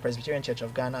 and I'll use the Presbyterian Church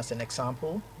of Ghana as an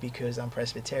example because I'm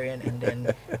Presbyterian, and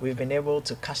then we've been able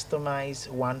to customize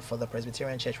one for the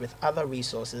Presbyterian Church with other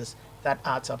resources that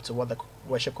adds up to what the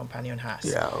Worship Companion has.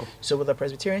 Yeah. So with the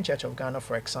Presbyterian Church of Ghana,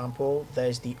 for example,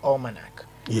 there's the Almanac.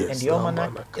 Yes. And the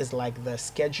almanac is like the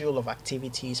schedule of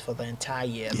activities for the entire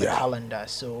year, the calendar.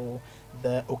 So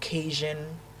the occasion,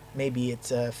 maybe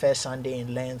it's first Sunday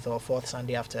in Lent or fourth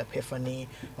Sunday after Epiphany,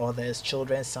 or there's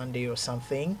Children's Sunday or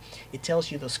something. It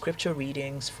tells you the scripture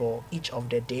readings for each of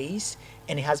the days,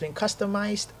 and it has been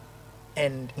customized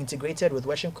and integrated with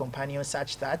Worship Companion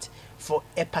such that for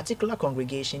a particular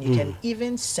congregation, you can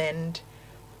even send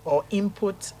or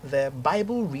input the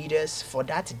Bible readers for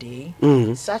that day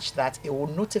such that it will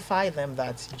notify them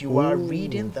that you are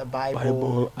reading the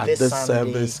Bible at this this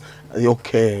Sunday. service.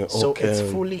 Okay. So it's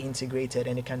fully integrated,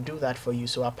 and it can do that for you.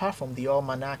 So apart from the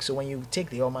almanac, so when you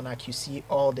take the almanac, you see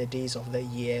all the days of the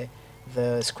year,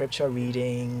 the scripture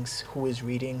readings, who is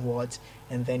reading what,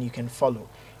 and then you can follow.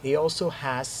 It also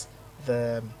has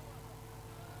the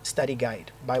study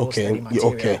guide, Bible study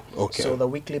material. Okay. So the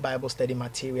weekly Bible study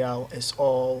material is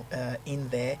all in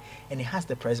there, and it has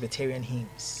the Presbyterian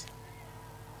hymns.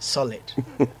 Solid.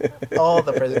 All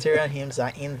the Presbyterian hymns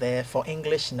are in there. For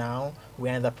English now,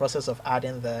 we're in the process of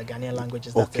adding the Ghanaian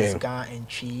languages, that is Ga and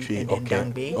Chi and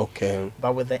Ndangbe. Okay.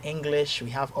 But with the English, we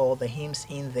have all the hymns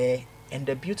in there. And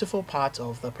the beautiful part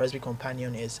of the Presby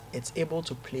Companion is it's able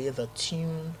to play the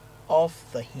tune of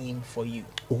the hymn for you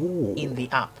in the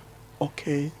app.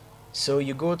 Okay. So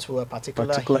you go to a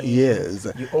particular hymn, yes,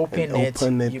 you open it,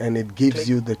 and it gives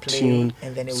you the tune,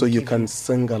 and then it so will you give can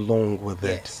sing along with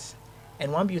yes.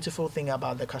 And one beautiful thing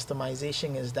about the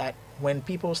customization is that when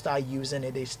people start using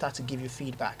it, they start to give you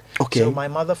feedback. Okay. So my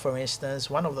mother, for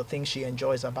instance, one of the things she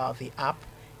enjoys about the app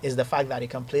is the fact that it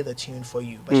can play the tune for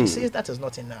you. But she says that is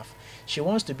not enough. She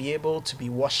wants to be able to be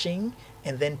washing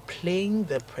and then playing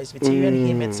the Presbyterian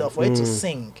hymn itself for it to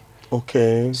sing.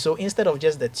 Okay. So instead of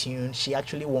just the tune, she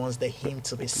actually wants the hymn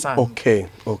to be sung. Okay.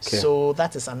 So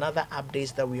that is another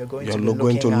update that we are going to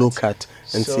be look at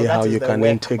and so see how you can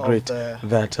integrate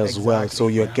that as well. So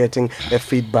you're getting a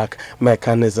feedback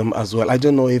mechanism as well. I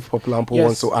don't know if Popolampo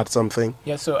wants to add something.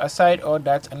 Yeah, so aside all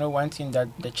that, I know one thing that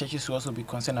the churches will also be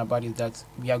concerned about is that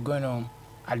we are going to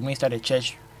administer the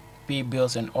church, pay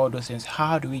bills and all those things.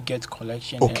 How do we get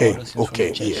collection and all those things from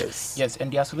the church? Yes,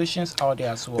 and there are solutions out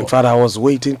there as well. In fact, I was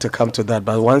waiting to come to that,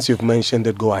 but once you've mentioned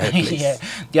it, go ahead, please. Yeah,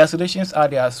 there are solutions out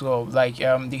there as well. Like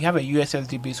they have a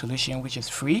USSD-based solution which is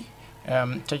free.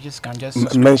 Churches can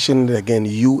just mention it again.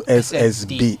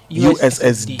 USSD.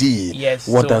 Yes.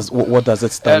 What does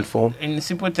it stand for? In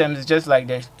simple terms, it's just like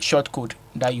the short code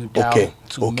that you dial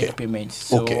to make payments.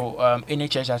 So any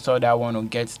church that saw that one or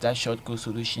gets that short code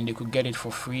solution, they could get it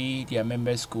for free. Their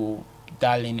members could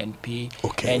dial in and pay.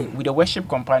 And with the Worship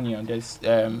Companion, there's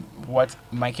what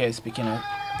Michael is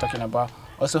talking about,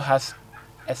 also has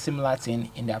a similar thing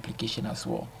in the application as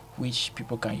well, which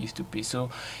people can use to pay.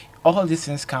 So all these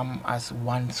things come as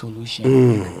one solution.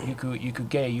 You could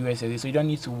get a USSD, so you don't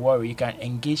need to worry. You can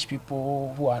engage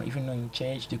people who are even not in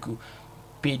church. They could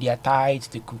pay their tithes.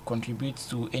 They could contribute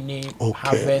to any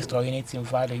harvest or anything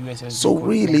via the USSD. So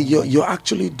really, you're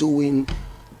actually doing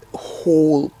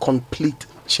whole complete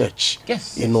church.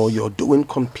 Yes. You're doing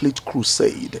complete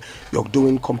crusade. You're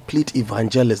doing complete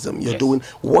evangelism. You're doing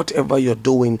whatever you're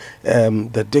doing.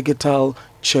 The digital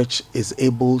church is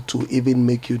able to even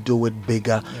make you do it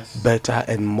bigger, better,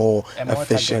 and more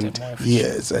efficient.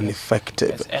 Yes, and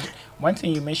effective. And one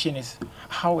thing you mentioned is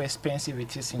how expensive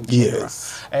it is in general.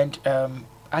 And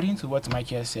adding to what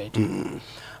Michael said,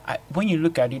 when you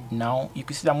look at it now, you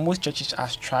can see that most churches are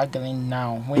struggling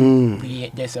now when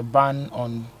there's a ban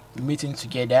on meeting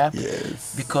together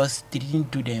because they didn't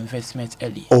do the investment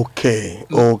early.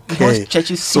 Most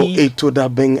churches so it would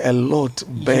have been a lot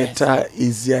better,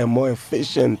 easier, more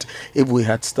efficient if we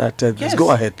had started this.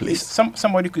 Go ahead, please.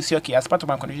 Somebody could say, okay, as part of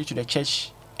my contribution to the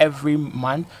church every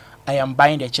month, I am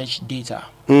buying the church data,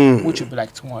 Mm. which would be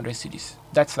like 200 cedis.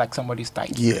 That's like somebody's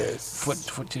tithe. Yes. For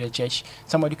to the church.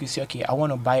 Somebody could say, okay, I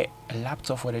want to buy a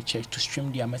laptop for the church to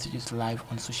stream their messages live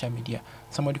on social media.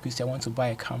 Somebody could say, I want to buy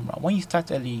a camera. When you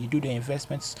start early, you do the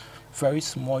investments very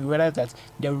small. You realize that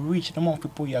the number of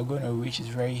people you are going to reach is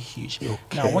very huge. Okay.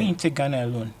 Now, when you take Ghana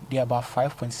alone, there are about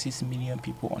 5.6 million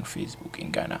people on Facebook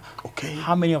in Ghana. Okay.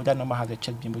 How many of that number has the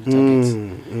church been able to target?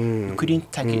 You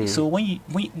couldn't target. mm. So when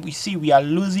we see we are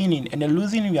losing and the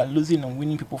losing we are losing on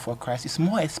winning people for Christ, it's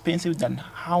more expensive than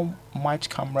how much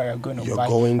camera you're going to You're buy.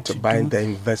 going to buy do- the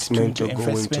investment to you're going to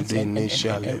investments do and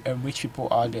initially. reach people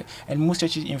out there. And most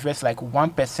churches invest like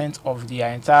 1% of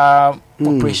their entire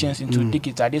operations into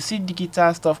digital. They see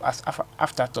digital stuff as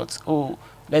afterthoughts. Oh,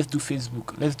 let's do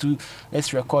Facebook.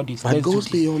 Let's record it. But it let's do goes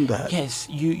this. beyond that. Yes,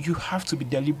 you have to be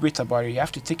deliberate about it. You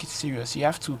have to take it serious. You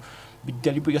have to be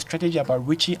deliberate. Your strategy about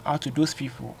reaching out to those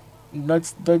people.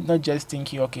 Not just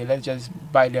thinking, okay, let's just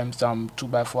buy them some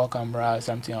 2x4 camera or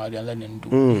something or and let them do.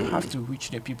 You have to reach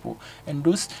the people. And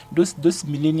those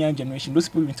millennial generation, those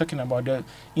people we've been talking about, the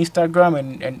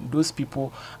Instagram and those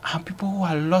people are people who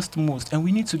are lost most, and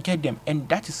we need to get them. And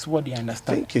that is what they I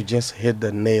understand. think you just hit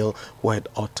the nail where it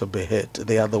ought to be hit.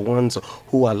 They are the ones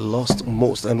who are lost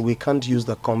most, and we can't use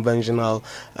the conventional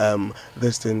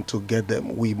this thing to get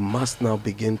them. We must now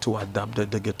begin to adapt the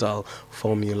digital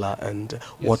formula and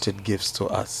what it gives to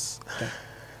us. Okay.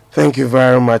 Thank you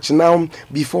very much. Now,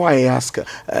 before I ask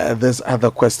this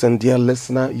other question, dear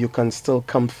listener, you can still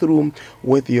come through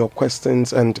with your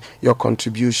questions and your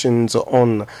contributions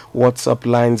on WhatsApp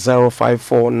line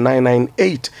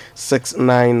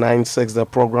 054-998-6996. The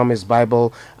program is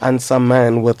Bible Answer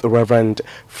Man with Reverend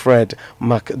Fred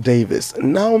McDavis.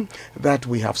 Now that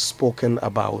we have spoken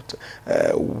about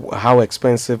how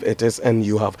expensive it is, and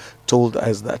you have told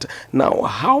us that, now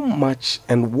how much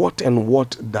and what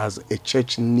does a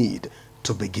church need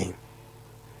to begin?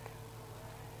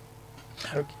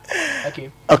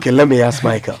 Okay, let me ask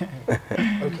Michael.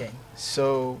 Okay,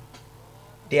 so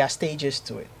there are stages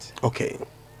to it. Okay.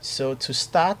 So to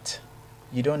start,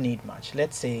 you don't need much.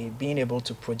 Let's say being able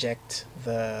to project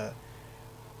the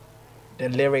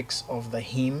lyrics of the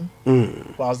hymn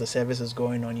whilst the service is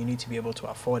going on, you need to be able to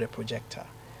afford a projector.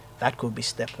 That could be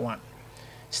step one.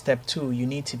 Step two, you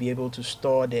need to be able to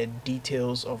store the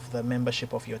details of the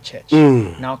membership of your church.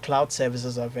 Now, cloud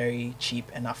services are very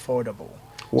cheap and affordable.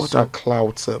 What are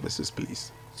cloud services,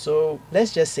 please? So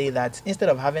let's just say that instead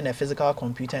of having a physical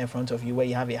computer in front of you where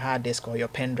you have a hard disk or your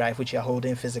pen drive which you're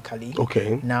holding physically,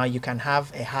 Okay. now you can have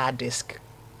a hard disk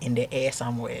in the air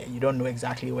somewhere. You don't know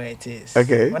exactly where it is.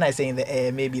 Okay. When I say in the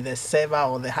air, maybe the server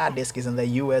or the hard disk is in the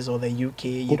US or the UK.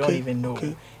 You don't Okay, even know.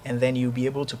 okay. And then you'll be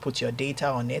able to put your data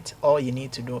on it. All you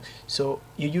need to do. So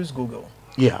you use Google.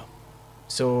 Yeah.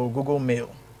 So Google Mail.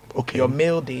 Okay. Your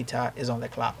mail data is on the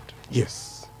cloud.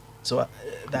 Yes. So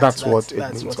That's what it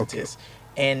means. what Okay. it is.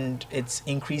 And it's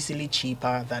increasingly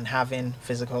cheaper than having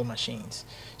physical machines.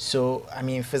 So, I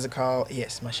mean, physical,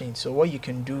 yes, machines. So what you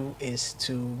can do is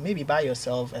to maybe buy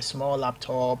yourself a small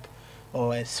laptop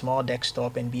or a small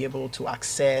desktop and be able to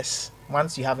access,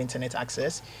 once you have internet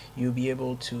access, you'll be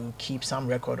able to keep some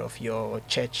record of your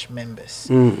church members.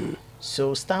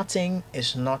 So starting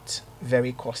is not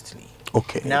very costly.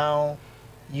 Okay. Now,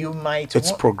 you might...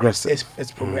 It's progressive.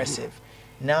 It's progressive.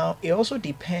 Now, it also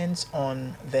depends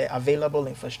on the available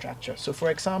infrastructure. So,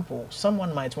 for example,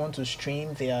 someone might want to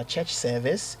stream their church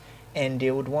service and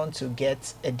they would want to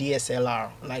get a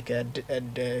DSLR, like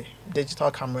the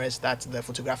digital cameras that the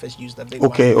photographers use, the big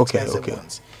Okay, ones, okay, expensive okay.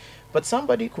 ones. But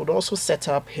somebody could also set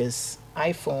up his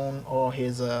iPhone or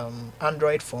his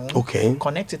Android phone, Okay.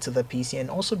 connect it to the PC,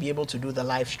 and also be able to do the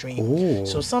live stream. Oh.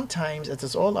 So sometimes it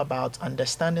is all about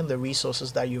understanding the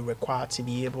resources that you require to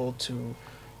be able to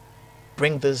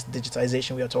bring this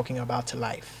digitization we are talking about to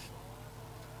life.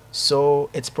 So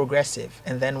it's progressive,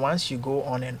 and then once you go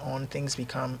on and on, things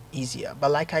become easier. But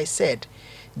like I said,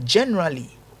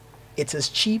 generally it is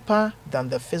cheaper than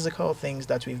the physical things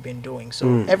that we've been doing.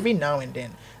 So every now and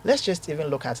then, let's just even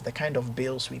look at the kind of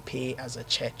bills we pay as a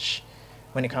church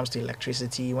when it comes to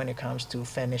electricity, when it comes to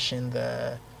furnishing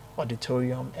the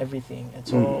auditorium, everything.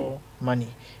 It's all money.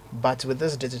 But with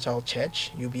this digital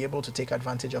church, you'll be able to take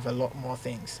advantage of a lot more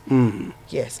things.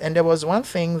 Yes, and there was one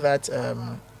thing that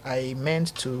I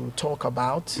meant to talk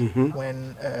about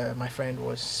when my friend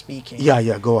was speaking.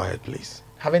 Yeah, go ahead, please.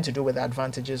 Having to do with the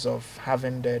advantages of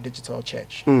having the digital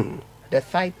church. The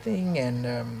tithing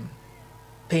and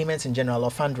payments in general, or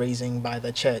fundraising by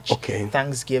the church. Okay.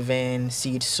 Thanksgiving,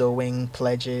 seed sowing,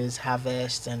 pledges,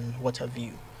 harvest, and what have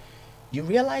you. You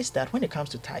realize that when it comes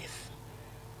to tithe,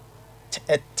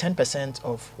 at 10%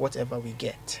 of whatever we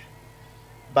get,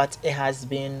 but it has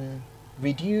been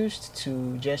reduced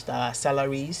to just our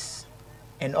salaries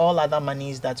and all other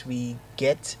monies that we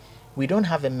get. We don't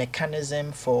have a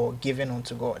mechanism for giving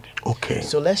unto God. Okay.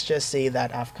 So let's just say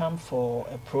that I've come for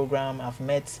a program, I've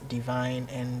met Divine,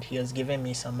 and he has given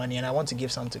me some money, and I want to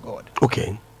give some to God.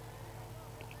 Okay.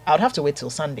 I would have to wait till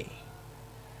Sunday.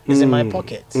 It's in my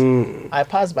pocket. I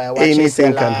pass by a watch Anything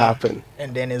seller, can happen.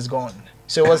 and then it's gone.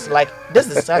 So it was like this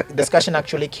discussion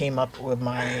actually came up with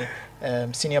my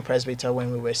senior presbyter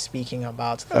when we were speaking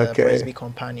about the Presby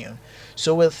Companion.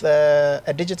 So with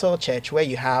a digital church where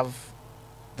you have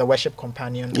the worship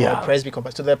companion or Presby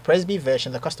companion. So the Presby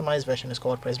version, the customized version, is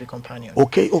called Presby Companion.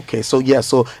 Okay. So yeah,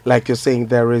 so like you're saying,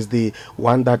 there is the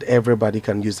one that everybody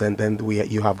can use, and then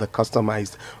you have the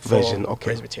customized version. For okay.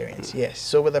 Presbyterians, yes.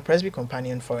 So with the Presby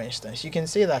Companion, for instance, you can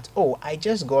say that, oh, I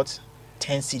just got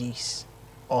 10 CDs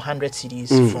or 100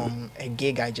 CDs from a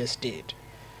gig I just did.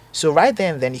 So right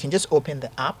then you can just open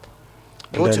the app,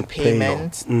 go to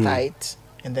payment, tithe,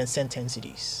 and then send 10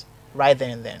 CDs. Right there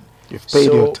and then. You've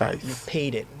paid your tithe. You've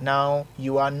paid it. Now,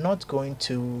 you are not going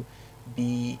to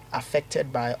be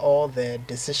affected by all the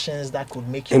decisions that could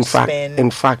make you spend.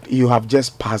 In fact, you have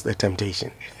just passed the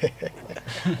temptation.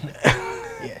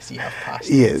 Yes, you have passed.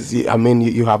 Yes, I mean,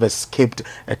 you have escaped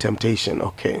a temptation.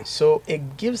 Okay. So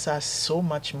it gives us so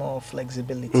much more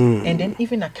flexibility and then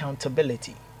even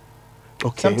accountability.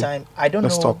 Okay. Sometimes I don't know.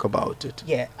 Let's talk about it.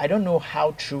 Yeah, I don't know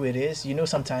how true it is. You know,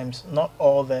 sometimes not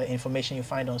all the information you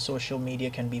find on social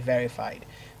media can be verified,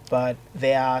 but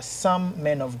there are some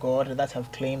men of God that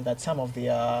have claimed that some of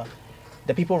the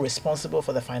people responsible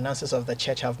for the finances of the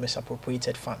church have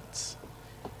misappropriated funds,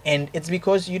 and it's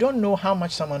because you don't know how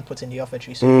much someone put in the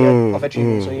offertory. So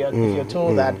if you're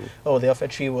told that the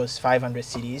offertory was 500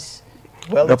 CDs,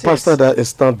 well, the pastor that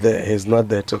is not there, he's not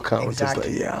there to count.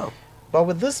 Exactly. It's like, But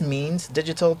with this means,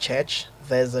 digital church,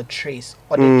 there's a trace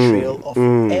or the trail of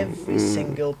every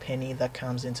single penny that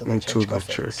comes into the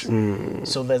church.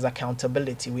 So there's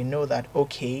accountability. We know that,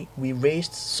 okay, we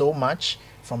raised so much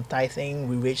from tithing,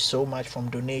 we raised so much from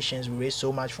donations, we raised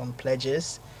so much from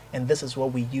pledges, and this is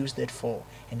what we used it for,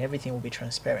 and everything will be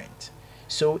transparent.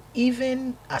 So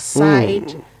even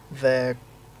aside the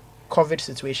COVID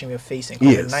situation we're facing,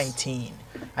 COVID-19,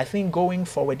 I think going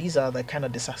forward, these are the kind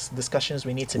of discussions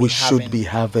we need to be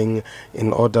having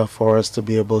in order for us to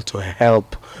be able to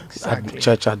help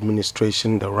church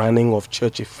administration, the running of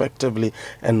church effectively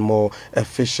and more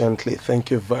efficiently. Thank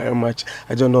you very much.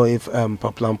 I don't know if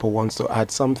Paplampo wants to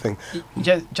add something.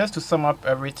 Just to sum up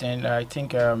everything, I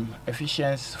think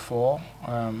Ephesians 4,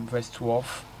 verse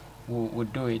 12,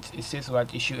 would do it. It says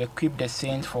what? It should equip the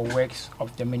saints for works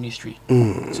of the ministry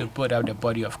to put out the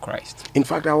body of Christ. In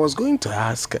fact, I was going to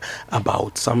ask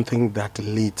about something that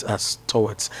leads us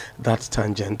towards that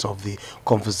tangent of the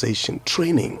conversation,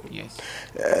 training. Yes.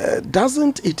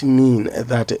 Doesn't it mean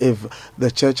that if the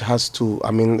church has to,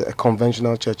 I mean, a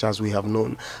conventional church as we have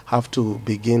known, have to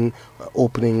begin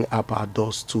opening up our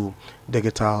doors to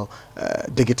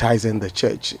digitizing the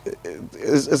church,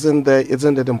 isn't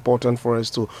it important for us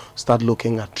to start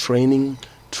looking at training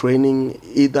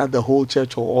either the whole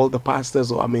church or all the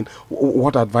pastors? Or I mean,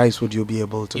 what advice would you be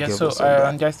able to give us on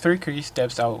that? There are 3 key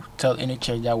steps I'll tell any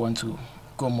church that want to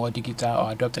go more digital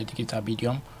or adopt a digital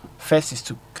medium. First is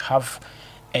to have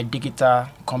a digital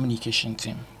communication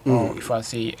team, or if I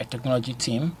say a technology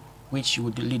team, which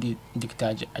would lead the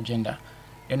digital agenda.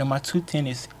 The number 2 thing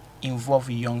is involve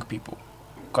young people,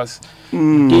 because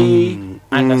they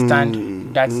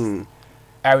understand that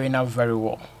arena very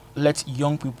well. Let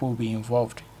young people be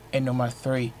involved. And number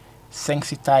 3,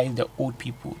 sensitize the old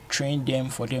people, train them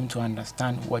for them to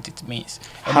understand what it means.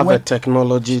 And have a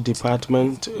technology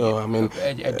department,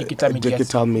 a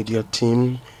digital media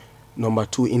team. Number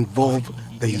 2, involve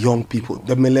the young people,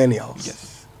 the millennials.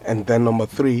 Yes. And then number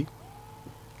 3,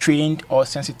 trained or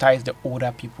sensitize the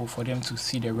older people for them to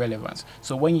see the relevance.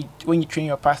 So when you train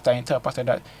your pastor and tell a pastor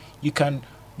that you can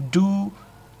do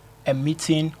a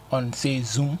meeting on, say,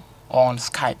 Zoom or on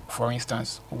Skype, for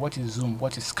instance. What is Zoom?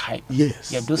 What is Skype? Yes.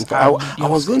 Yeah, those I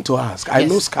was going to ask. Yes. I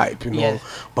know Skype,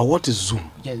 but what is Zoom?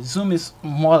 Yeah, Zoom is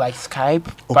more like Skype,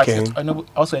 but it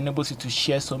also enables you to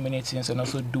share so many things and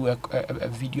also do a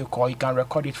video call. You can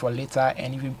record it for later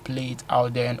and even play it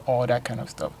out there and all that kind of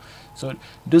stuff. So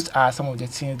those are some of the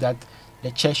things that the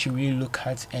church should really look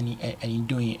at and in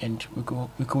doing, and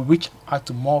we could reach out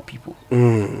to more people.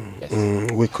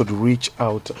 Yes. We could reach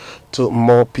out to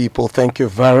more people. Thank you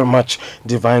very much,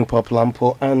 Divine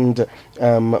Paplampo and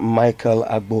Michael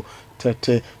Agbo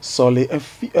Tete Solly.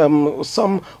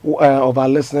 Some of our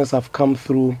listeners have come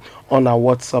through on our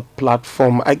WhatsApp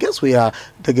platform. I guess we are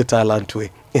digital, aren't we?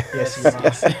 Yes, you are.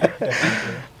 Definitely.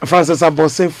 Francis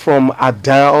Abose from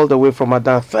Adan, all the way from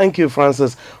Adan. Thank you,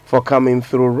 Francis, for coming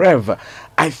through. Rev,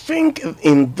 I think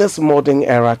in this modern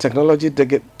era, technology,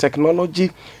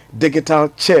 digital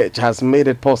church has made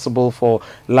it possible for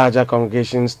larger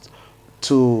congregations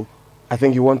to, I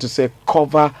think you want to say,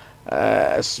 cover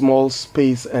a small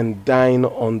space and dine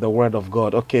on the word of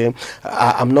God. Okay,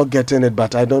 I'm not getting it,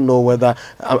 but I don't know whether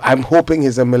I'm hoping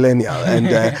he's a millennial. And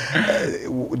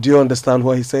do you understand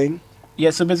what he's saying?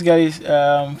 Yeah, so basically,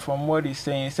 from what he's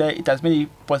saying, he said it has made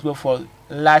it possible for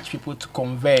large people to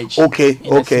converge in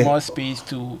a small space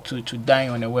to dine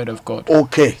on the word of God.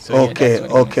 Okay, So,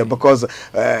 okay, because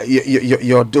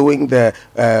you're doing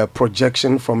the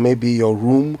projection from maybe your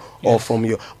room or from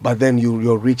your, but then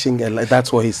you're reaching, and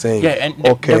that's what he's saying. Yeah, and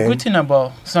the good thing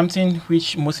about something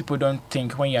which most people don't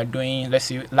think when you're doing, let's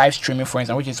say, live streaming, for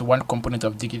instance, which is one component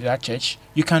of digital church,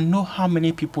 you can know how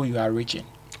many people you are reaching.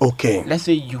 Okay. Let's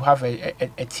say you have a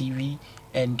TV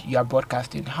and you are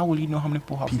broadcasting. How will you know how many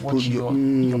people have watched your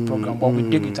program? But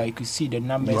with digital, you can see the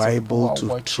numbers. You are able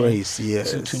to trace,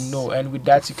 yes. To know. And with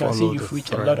that, you can see you've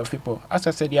reached a lot of people. As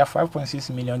I said, there are 5.6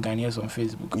 million Ghanaians on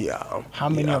Facebook. Yeah. How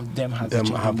many of them have been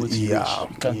able to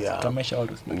reach? You can measure all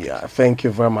those things. Yeah, thank you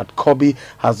very much. Kobe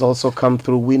has also come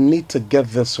through. We need to get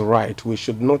this right. We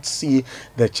should not see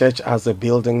the church as a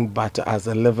building, but as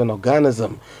a living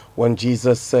organism. When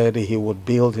Jesus said he would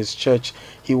build his church,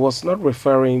 he was not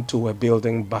referring to a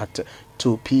building, but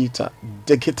to Peter.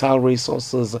 Digital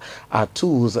resources are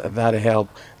tools that help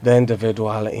the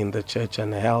individual in the church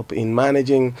and help in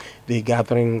managing the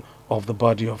gathering of the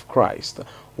body of Christ.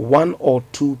 1 or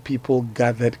 2 people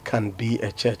gathered can be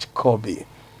a church. Kobe.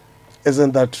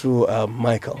 Isn't that true,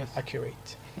 Michael? Yes,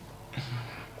 accurate.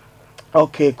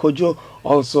 Okay, Kojo,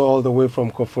 also all the way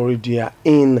from Koforidia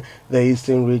in the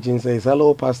eastern region, says,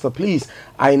 hello, Pastor, please,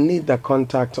 I need the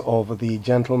contact of the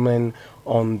gentleman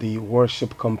on the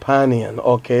worship companion.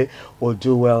 Okay, we'll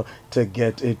do well to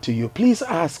get it to you. Please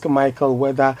ask Michael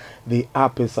whether the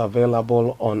app is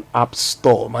available on App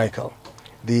Store, Michael.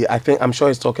 I'm sure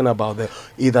he's talking about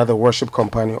either the worship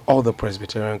companion or the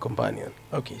Presbyterian companion.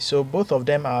 Okay, so both of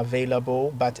them are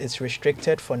available, but it's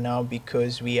restricted for now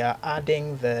because we are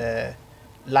adding the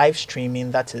live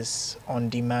streaming that is on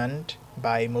demand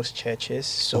by most churches.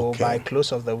 So by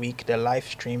close of the week, the live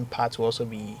stream part will also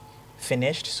be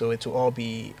finished. So it will all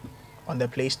be on the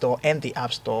Play Store and the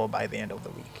App Store by the end of the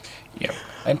week. Yeah,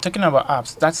 and talking about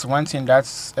apps, that's one thing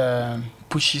that's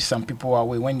pushes some people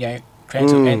away when they're trying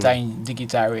to enter in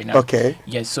digital arena. Okay.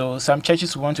 Yes, so some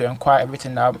churches want to acquire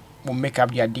everything that will make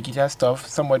up their digital stuff.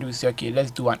 Somebody will say, okay,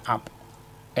 let's do an app.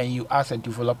 And you ask a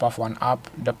developer for an app,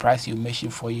 the price you mention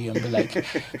for you, and be like,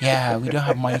 yeah, we don't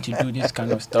have money to do this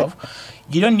kind of stuff.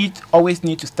 You don't always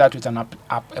need to start with an app,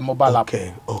 a mobile app.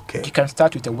 Okay. You can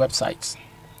start with a website.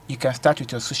 You can start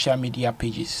with your social media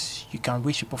pages. You can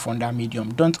reach people from that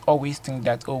medium. Don't always think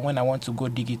that, when I want to go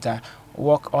digital,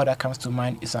 all that comes to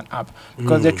mind is an app.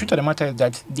 Because the truth of the matter is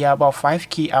that there are about 5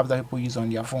 key apps that people use on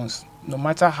their phones. No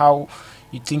matter how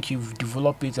you think you've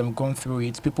developed it and gone through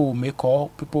it, people will make call,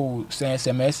 people will send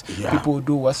SMS, people will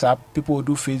do WhatsApp, people will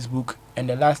do Facebook, and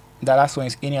the last one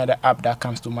is any other app that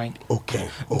comes to mind. Okay.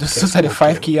 Those are the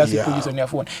 5 key apps people use on their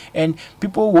phone. And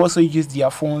people will also use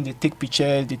their phone, they take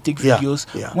pictures, they take videos.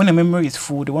 When the memory is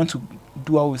full, they want to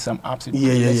do all with some apps. So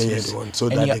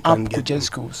and that your they can app get could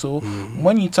just go. So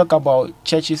when you talk about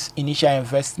churches' initial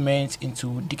investment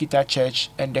into digital church,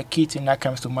 and the key thing that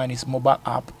comes to mind is mobile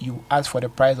app, you ask for the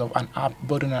price of an app,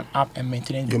 building an app and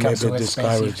maintaining it becomes so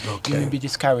expensive. You will be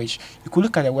discouraged. You could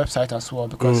look at the website as well,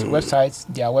 because websites,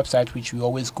 there are websites which we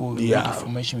always go with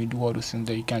information, we do all those things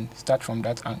there. You can start from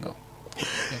that angle.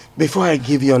 Before I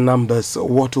give your numbers,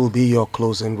 what will be your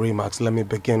closing remarks? Let me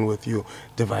begin with you,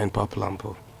 Divine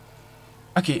Papalampo.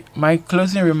 Okay, my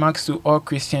closing remarks to all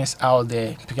Christians out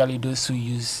there, particularly those who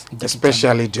use digital,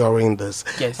 especially during this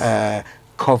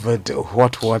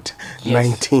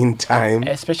COVID-19 time.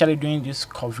 Especially during this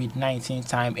COVID-19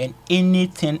 time, and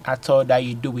anything at all that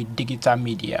you do with digital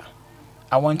media.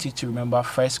 I want you to remember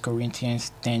 1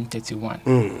 Corinthians 10:31,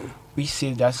 which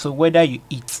says that, so whether you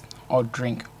eat or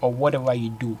drink or whatever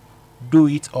you do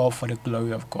it all for the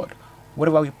glory of God.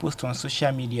 Whatever we post on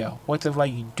social media, whatever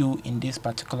you do in this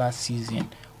particular season,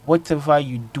 whatever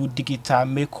you do digital,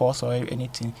 make calls or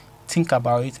anything, think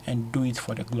about it and do it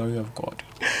for the glory of God.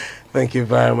 Thank you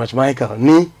very much, Michael.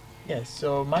 Ni? Yes,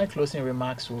 so my closing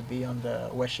remarks will be on the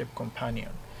worship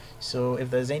companion. So if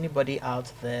there's anybody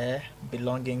out there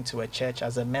belonging to a church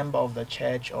as a member of the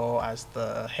church or as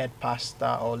the head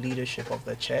pastor or leadership of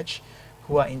the church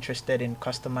who are interested in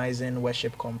customizing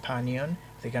Worship Companion,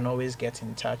 they can always get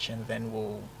in touch and then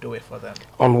we'll do it for them.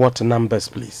 On what numbers,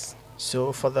 please?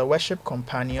 So for the Worship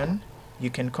Companion, you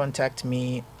can contact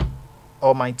me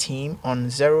or my team on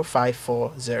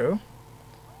 0540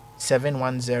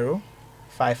 710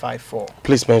 554.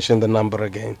 Please mention the number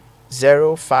again.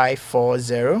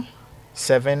 0540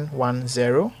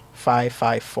 710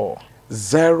 554.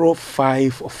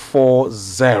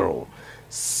 0540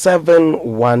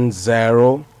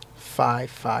 710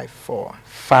 554.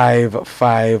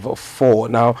 554.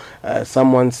 Now,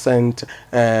 someone sent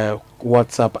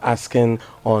WhatsApp asking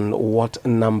on what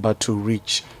number to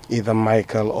reach either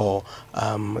Michael or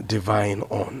Divine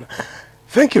on.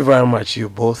 Thank you very much, you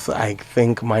both. I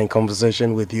think my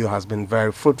conversation with you has been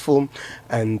very fruitful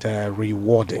and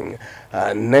rewarding.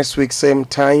 Next week, same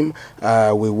time,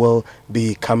 we will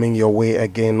be coming your way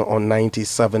again on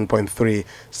 97.3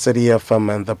 City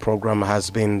FM, and the program has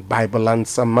been Bible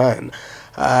Answer Man.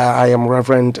 I am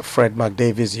Reverend Fred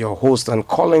McDavis, your host, and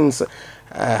Collins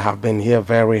have been here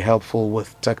very helpful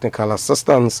with technical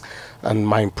assistance, and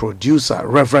my producer,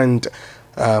 Reverend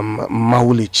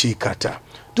Mauli Chikata.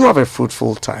 Do have a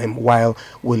fruitful time while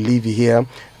we leave here.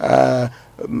 The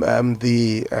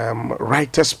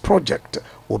Writers Project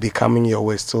will be coming your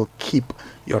way. Still keep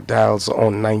your dials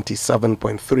on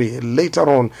 97.3. Later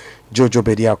on, Jojo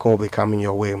Bediako will be coming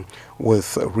your way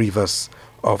with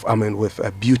with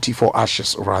Beauty for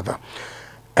Ashes, rather.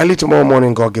 Early tomorrow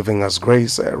morning, God giving us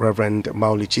grace, Reverend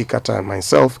Mauli Chikata and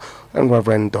myself, and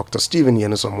Reverend Dr. Stephen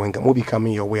Yenusom Wengam will be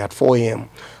coming your way at 4 a.m.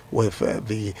 with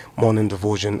the morning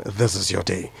devotion. This is your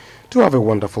day. Do have a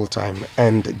wonderful time,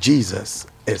 and Jesus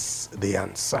is the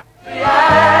answer. The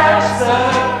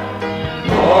answer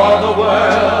for the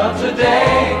world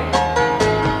today.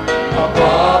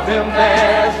 Above him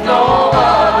there's no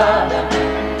other.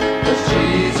 'Cause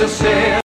Jesus said